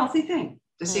it's a healthy thing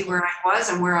to see where I was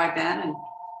and where I've been, and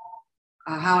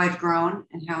how I've grown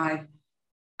and how I've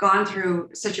gone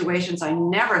through situations I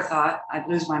never thought I'd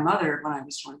lose my mother when I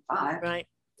was 25. Right.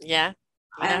 Yeah.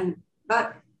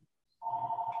 But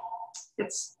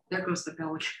there goes the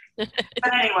bill.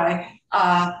 But anyway,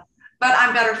 but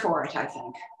I'm better for it, I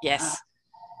think. Yes.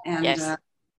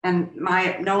 And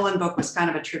my Nolan book was kind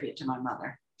of a tribute to my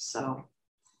mother. So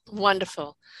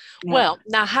wonderful. Yeah. Well,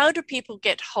 now how do people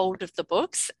get hold of the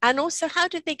books, and also how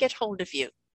do they get hold of you?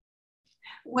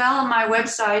 Well, my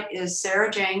website is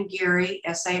Sarah Jane Geary,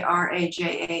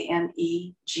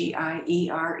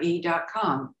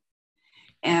 SaraJaneGiere.com.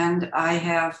 And I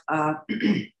have, I'm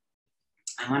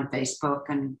on Facebook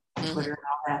and Twitter and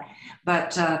all that,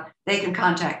 but they can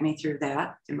contact me through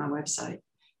my website.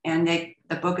 And the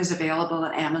book is available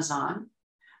at Amazon.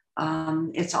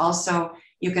 It's also,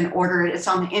 you can order it, it's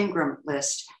on the Ingram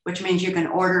list, which means you can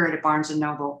order it at Barnes &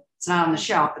 Noble. It's not on the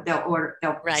shelf, but they'll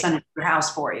send it to your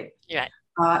house for you. Right.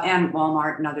 And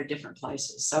Walmart and other different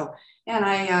places. So, and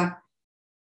I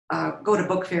go to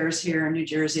book fairs here in New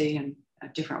Jersey and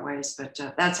different ways, but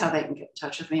that's how they can get in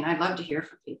touch with me. And I'd love to hear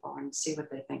from people and see what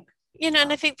they think. And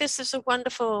I think this is a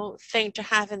wonderful thing to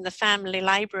have in the family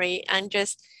library, and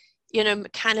just,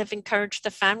 kind of encourage the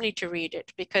family to read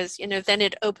it, because, then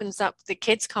it opens up the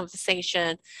kids'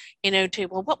 conversation, to,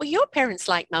 well, what were your parents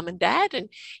like, mom and dad? And,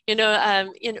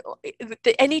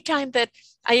 anytime that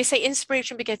I say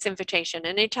inspiration begets invitation,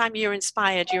 anytime you're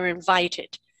inspired, you're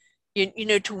invited,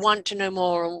 to want to know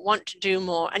more and want to do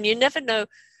more. And you never know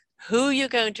who you're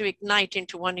going to ignite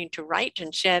into wanting to write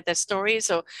and share their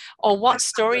stories, or what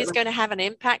story is going to have an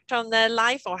impact on their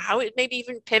life, or how it maybe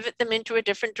even pivot them into a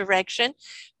different direction.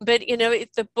 But,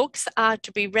 the books are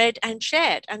to be read and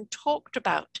shared and talked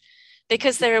about,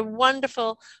 because they're a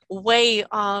wonderful way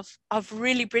of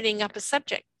really bringing up a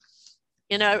subject.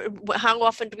 How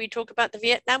often do we talk about the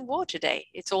Vietnam War today?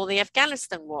 It's all the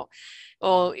Afghanistan War,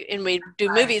 and we do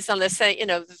movies on the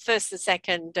First and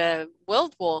Second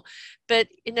World War, but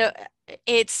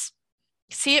it's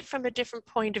see it from a different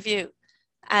point of view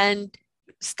and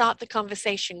start the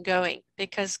conversation going,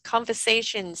 because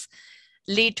conversations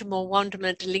lead to more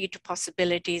wonderment, lead to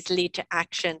possibilities, lead to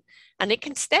action, and it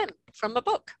can stem from a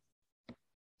book.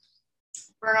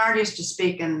 Bernard used to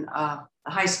speak in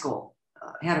high school.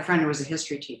 I had a friend who was a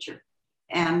history teacher,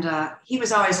 and he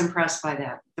was always impressed by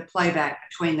the playback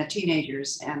between the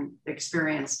teenagers and the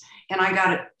experience. And I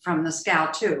got it from the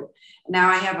Scout too. Now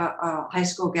I have a high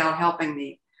school gal helping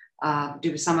me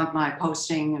do some of my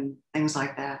posting and things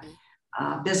like that,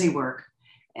 busy work.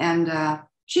 And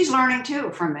she's learning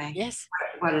too from me. Yes.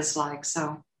 What it's like.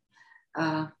 So.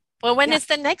 Well, when is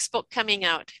the next book coming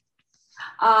out?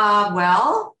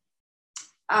 Well,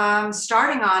 I'm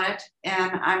starting on it,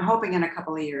 and I'm hoping in a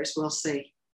couple of years, we'll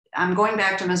see. I'm going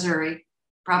back to Missouri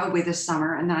probably this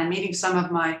summer, and then I'm meeting some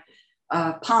of my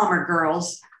Palmer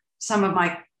girls, some of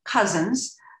my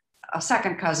cousins,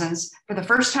 second cousins, for the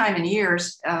first time in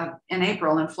years. In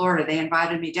April in Florida, they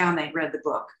invited me down. They'd read the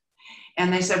book,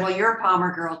 and they said, well, you're a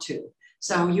Palmer girl too,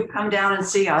 so you come down and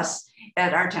see us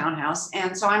at our townhouse.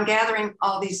 And so I'm gathering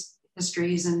all these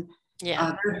histories, and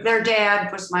their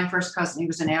dad was my first cousin. He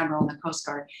was an admiral in the Coast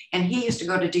Guard, and he used to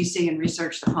go to DC and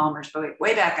research the Palmers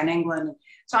way back in England.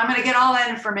 So I'm going to get all that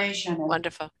information.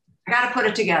 Wonderful. I got to put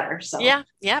it together. So yeah,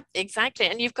 exactly.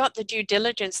 And you've got the due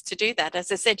diligence to do that.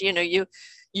 As I said, you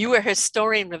were a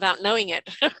historian without knowing it.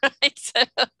 Right? So.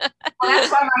 Well,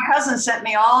 that's why my cousin sent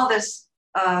me all this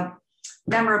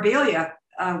memorabilia.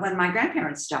 When my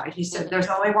grandparents died, he said, there's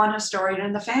only one historian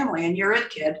in the family, and you're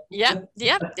it, kid. Yeah,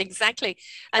 exactly.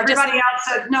 And everybody else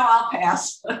said, no, I'll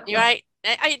pass. You're right.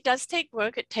 It does take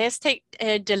work. It does take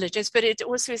diligence, but it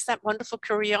also is that wonderful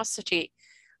curiosity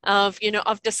of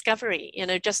discovery,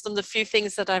 just on the few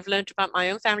things that I've learned about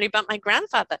my own family, about my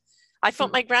grandfather. I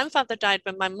thought my grandfather died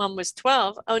when my mom was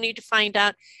 12, only to find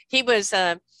out he was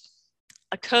a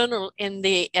colonel in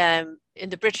the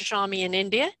British Army in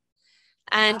India.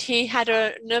 And he had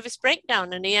a nervous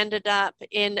breakdown, and he ended up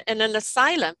in an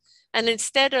asylum. And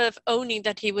instead of owning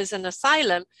that he was an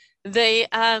asylum, they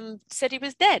said he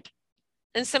was dead.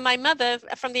 And so my mother,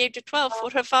 from the age of 12,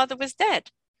 thought her father was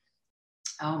dead.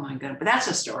 Oh my God, but that's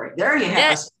a story. There you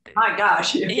have it. My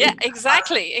gosh. Yeah,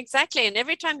 exactly. And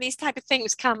every time these type of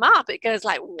things come up, it goes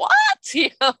like, what?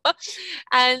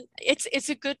 And it's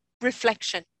a good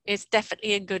reflection. It's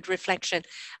definitely a good reflection.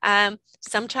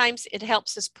 Sometimes it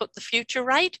helps us put the future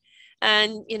right,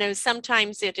 And, you know,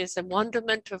 sometimes it is a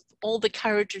wonderment of all the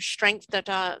courage and strength that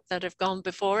have gone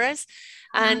before us.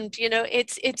 And, you know,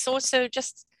 it's also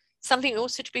just something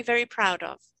also to be very proud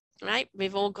of, right?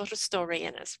 We've all got a story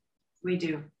in us. We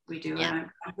do. Yeah. And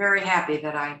I'm very happy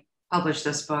that I published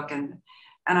this book, and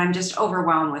I'm just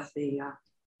overwhelmed with the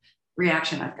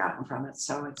reaction I've gotten from it.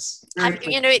 So it's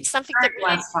very, you know, it's something that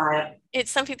blessed by it.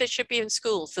 It's something that should be in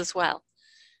schools as well,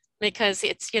 because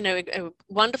it's, you know, a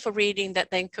wonderful reading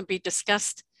that then can be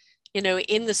discussed, you know,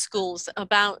 in the schools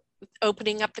about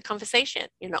opening up the conversation,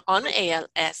 you know, on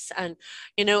ALS, and,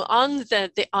 you know, on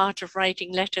the art of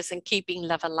writing letters and keeping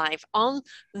love alive, on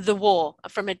the war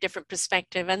from a different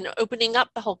perspective, and opening up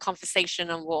the whole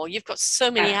conversation on war. You've got so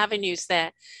many avenues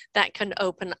there that can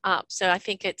open up. So I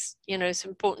think it's, you know, it's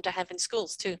important to have in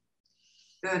schools too.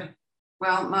 Good.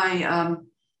 Well, my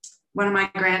one of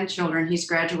my grandchildren, he's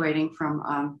graduating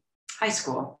from high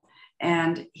school,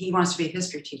 and he wants to be a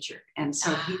history teacher. And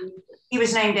so he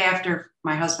was named after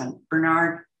my husband,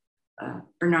 Bernard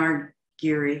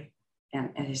Geary, and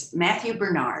his Matthew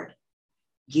Bernard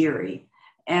Geary.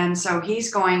 And so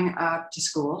he's going to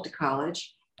school, to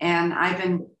college, and I've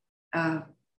been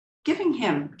gifting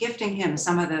him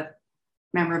some of the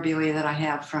memorabilia that I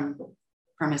have from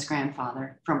his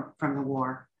grandfather from the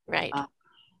war. Right.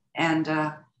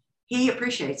 And he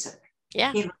appreciates it.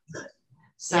 Yeah. He loves it.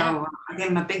 So I gave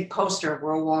him a big poster,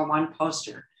 World War I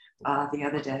poster, the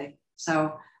other day.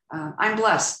 So I'm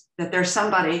blessed that there's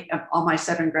somebody of all my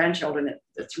 7 grandchildren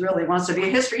that really wants to be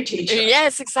a history teacher.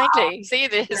 Yes, exactly. See,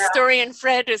 the historian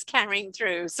Fred is carrying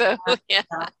through. So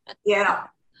yeah.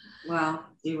 Well,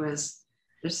 he was.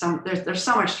 There's so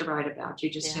much to write about.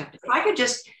 You just have to.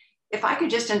 If I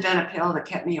could just invent a pill that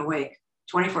kept me awake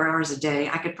 24 hours a day,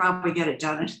 I could probably get it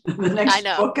done in the next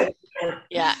book.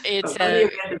 Yeah, it's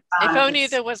if only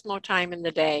there was more time in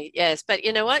the day. Yes, but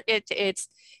you know what? It's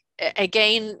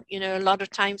again, you know, a lot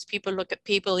of times people look at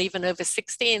people even over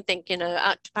 60 and think, you know,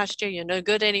 out to pasture, you're no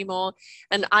good anymore.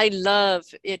 And I love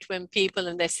it when people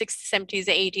in their 60s, 70s,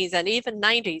 80s, and even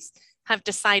 90s have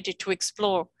decided to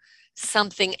explore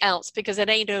something else, because it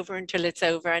ain't over until it's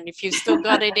over. And if you've still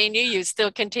got it in you, you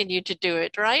still continue to do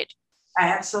it, right?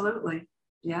 Absolutely.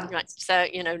 Yeah. Right. So,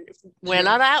 you know, we're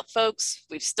not out, folks.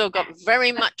 We've still got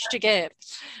very much to give.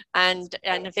 And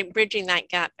I think bridging that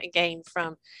gap again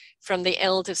from the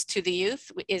elders to the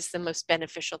youth is the most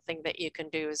beneficial thing that you can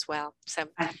do as well. So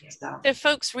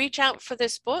folks, reach out for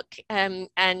this book, and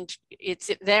it's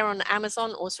there on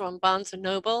Amazon, also on Barnes &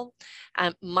 Noble.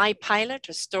 My Pilot,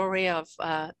 a story of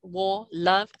war,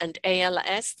 love, and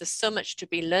ALS. There's so much to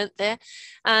be learned there.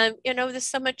 You know, there's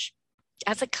so much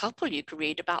as a couple you could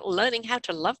read about learning how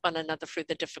to love one another through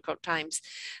the difficult times.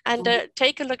 And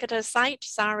take a look at her site,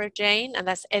 Sarah Jane, and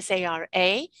that's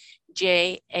SaraJane,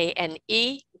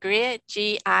 Greer,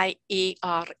 GIERE.com.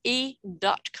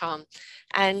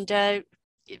 And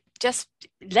just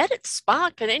let it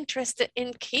spark an interest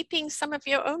in keeping some of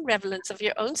your own relevance of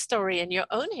your own story and your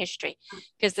own history,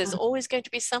 because there's always going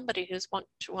to be somebody who's want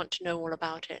to know all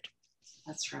about it.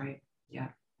 That's right. Yeah.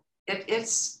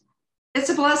 It's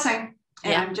a blessing.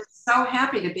 And I'm just so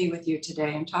happy to be with you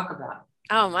today and talk about it.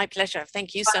 Oh, my pleasure.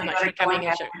 Thank you so much for coming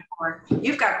in.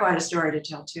 You've got quite a story to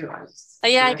tell too.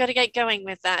 I got to get going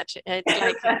with that. It's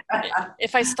like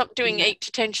if I stop doing 8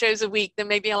 to 10 shows a week, then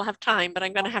maybe I'll have time, but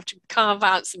I'm going to have to carve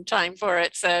out some time for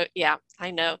it. So yeah,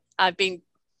 I know I've been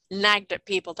nagged at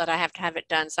people that I have to have it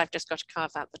done. So I've just got to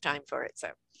carve out the time for it. So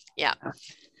yeah.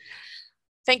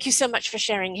 Thank you so much for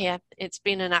sharing here. It's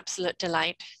been an absolute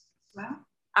delight. Well,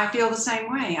 I feel the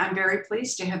same way. I'm very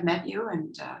pleased to have met you,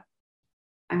 and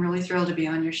I'm really thrilled to be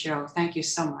on your show. Thank you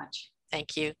so much.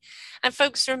 Thank you. And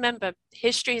folks, remember,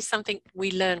 history is something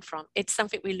we learn from. It's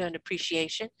something we learn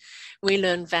appreciation, we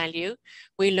learn value,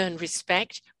 we learn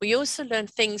respect. We also learn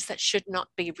things that should not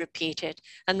be repeated.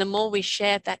 And the more we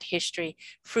share that history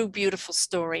through beautiful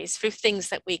stories, through things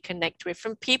that we connect with,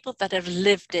 from people that have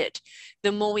lived it,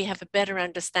 the more we have a better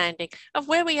understanding of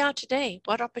where we are today,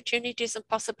 what opportunities and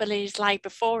possibilities lie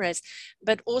before us,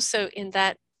 but also in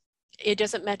that it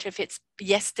doesn't matter if it's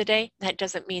yesterday, that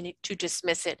doesn't mean to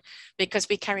dismiss it, because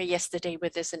we carry yesterday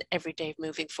with us in every day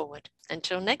moving forward.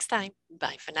 Until next time,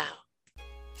 bye for now.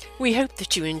 We hope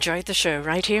that you enjoyed the show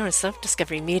right here on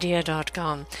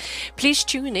selfdiscoverymedia.com. Please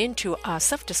tune in to our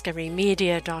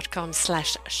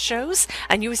selfdiscoverymedia.com/shows,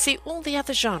 and you will see all the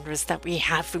other genres that we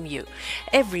have from you.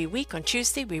 Every week on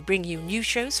Tuesday, we bring you new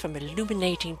shows from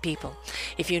illuminating people.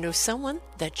 If you know someone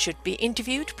that should be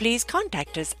interviewed, please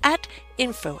contact us at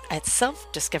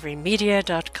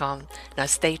info@selfdiscoverymedia.com. Now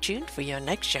stay tuned for your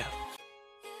next show.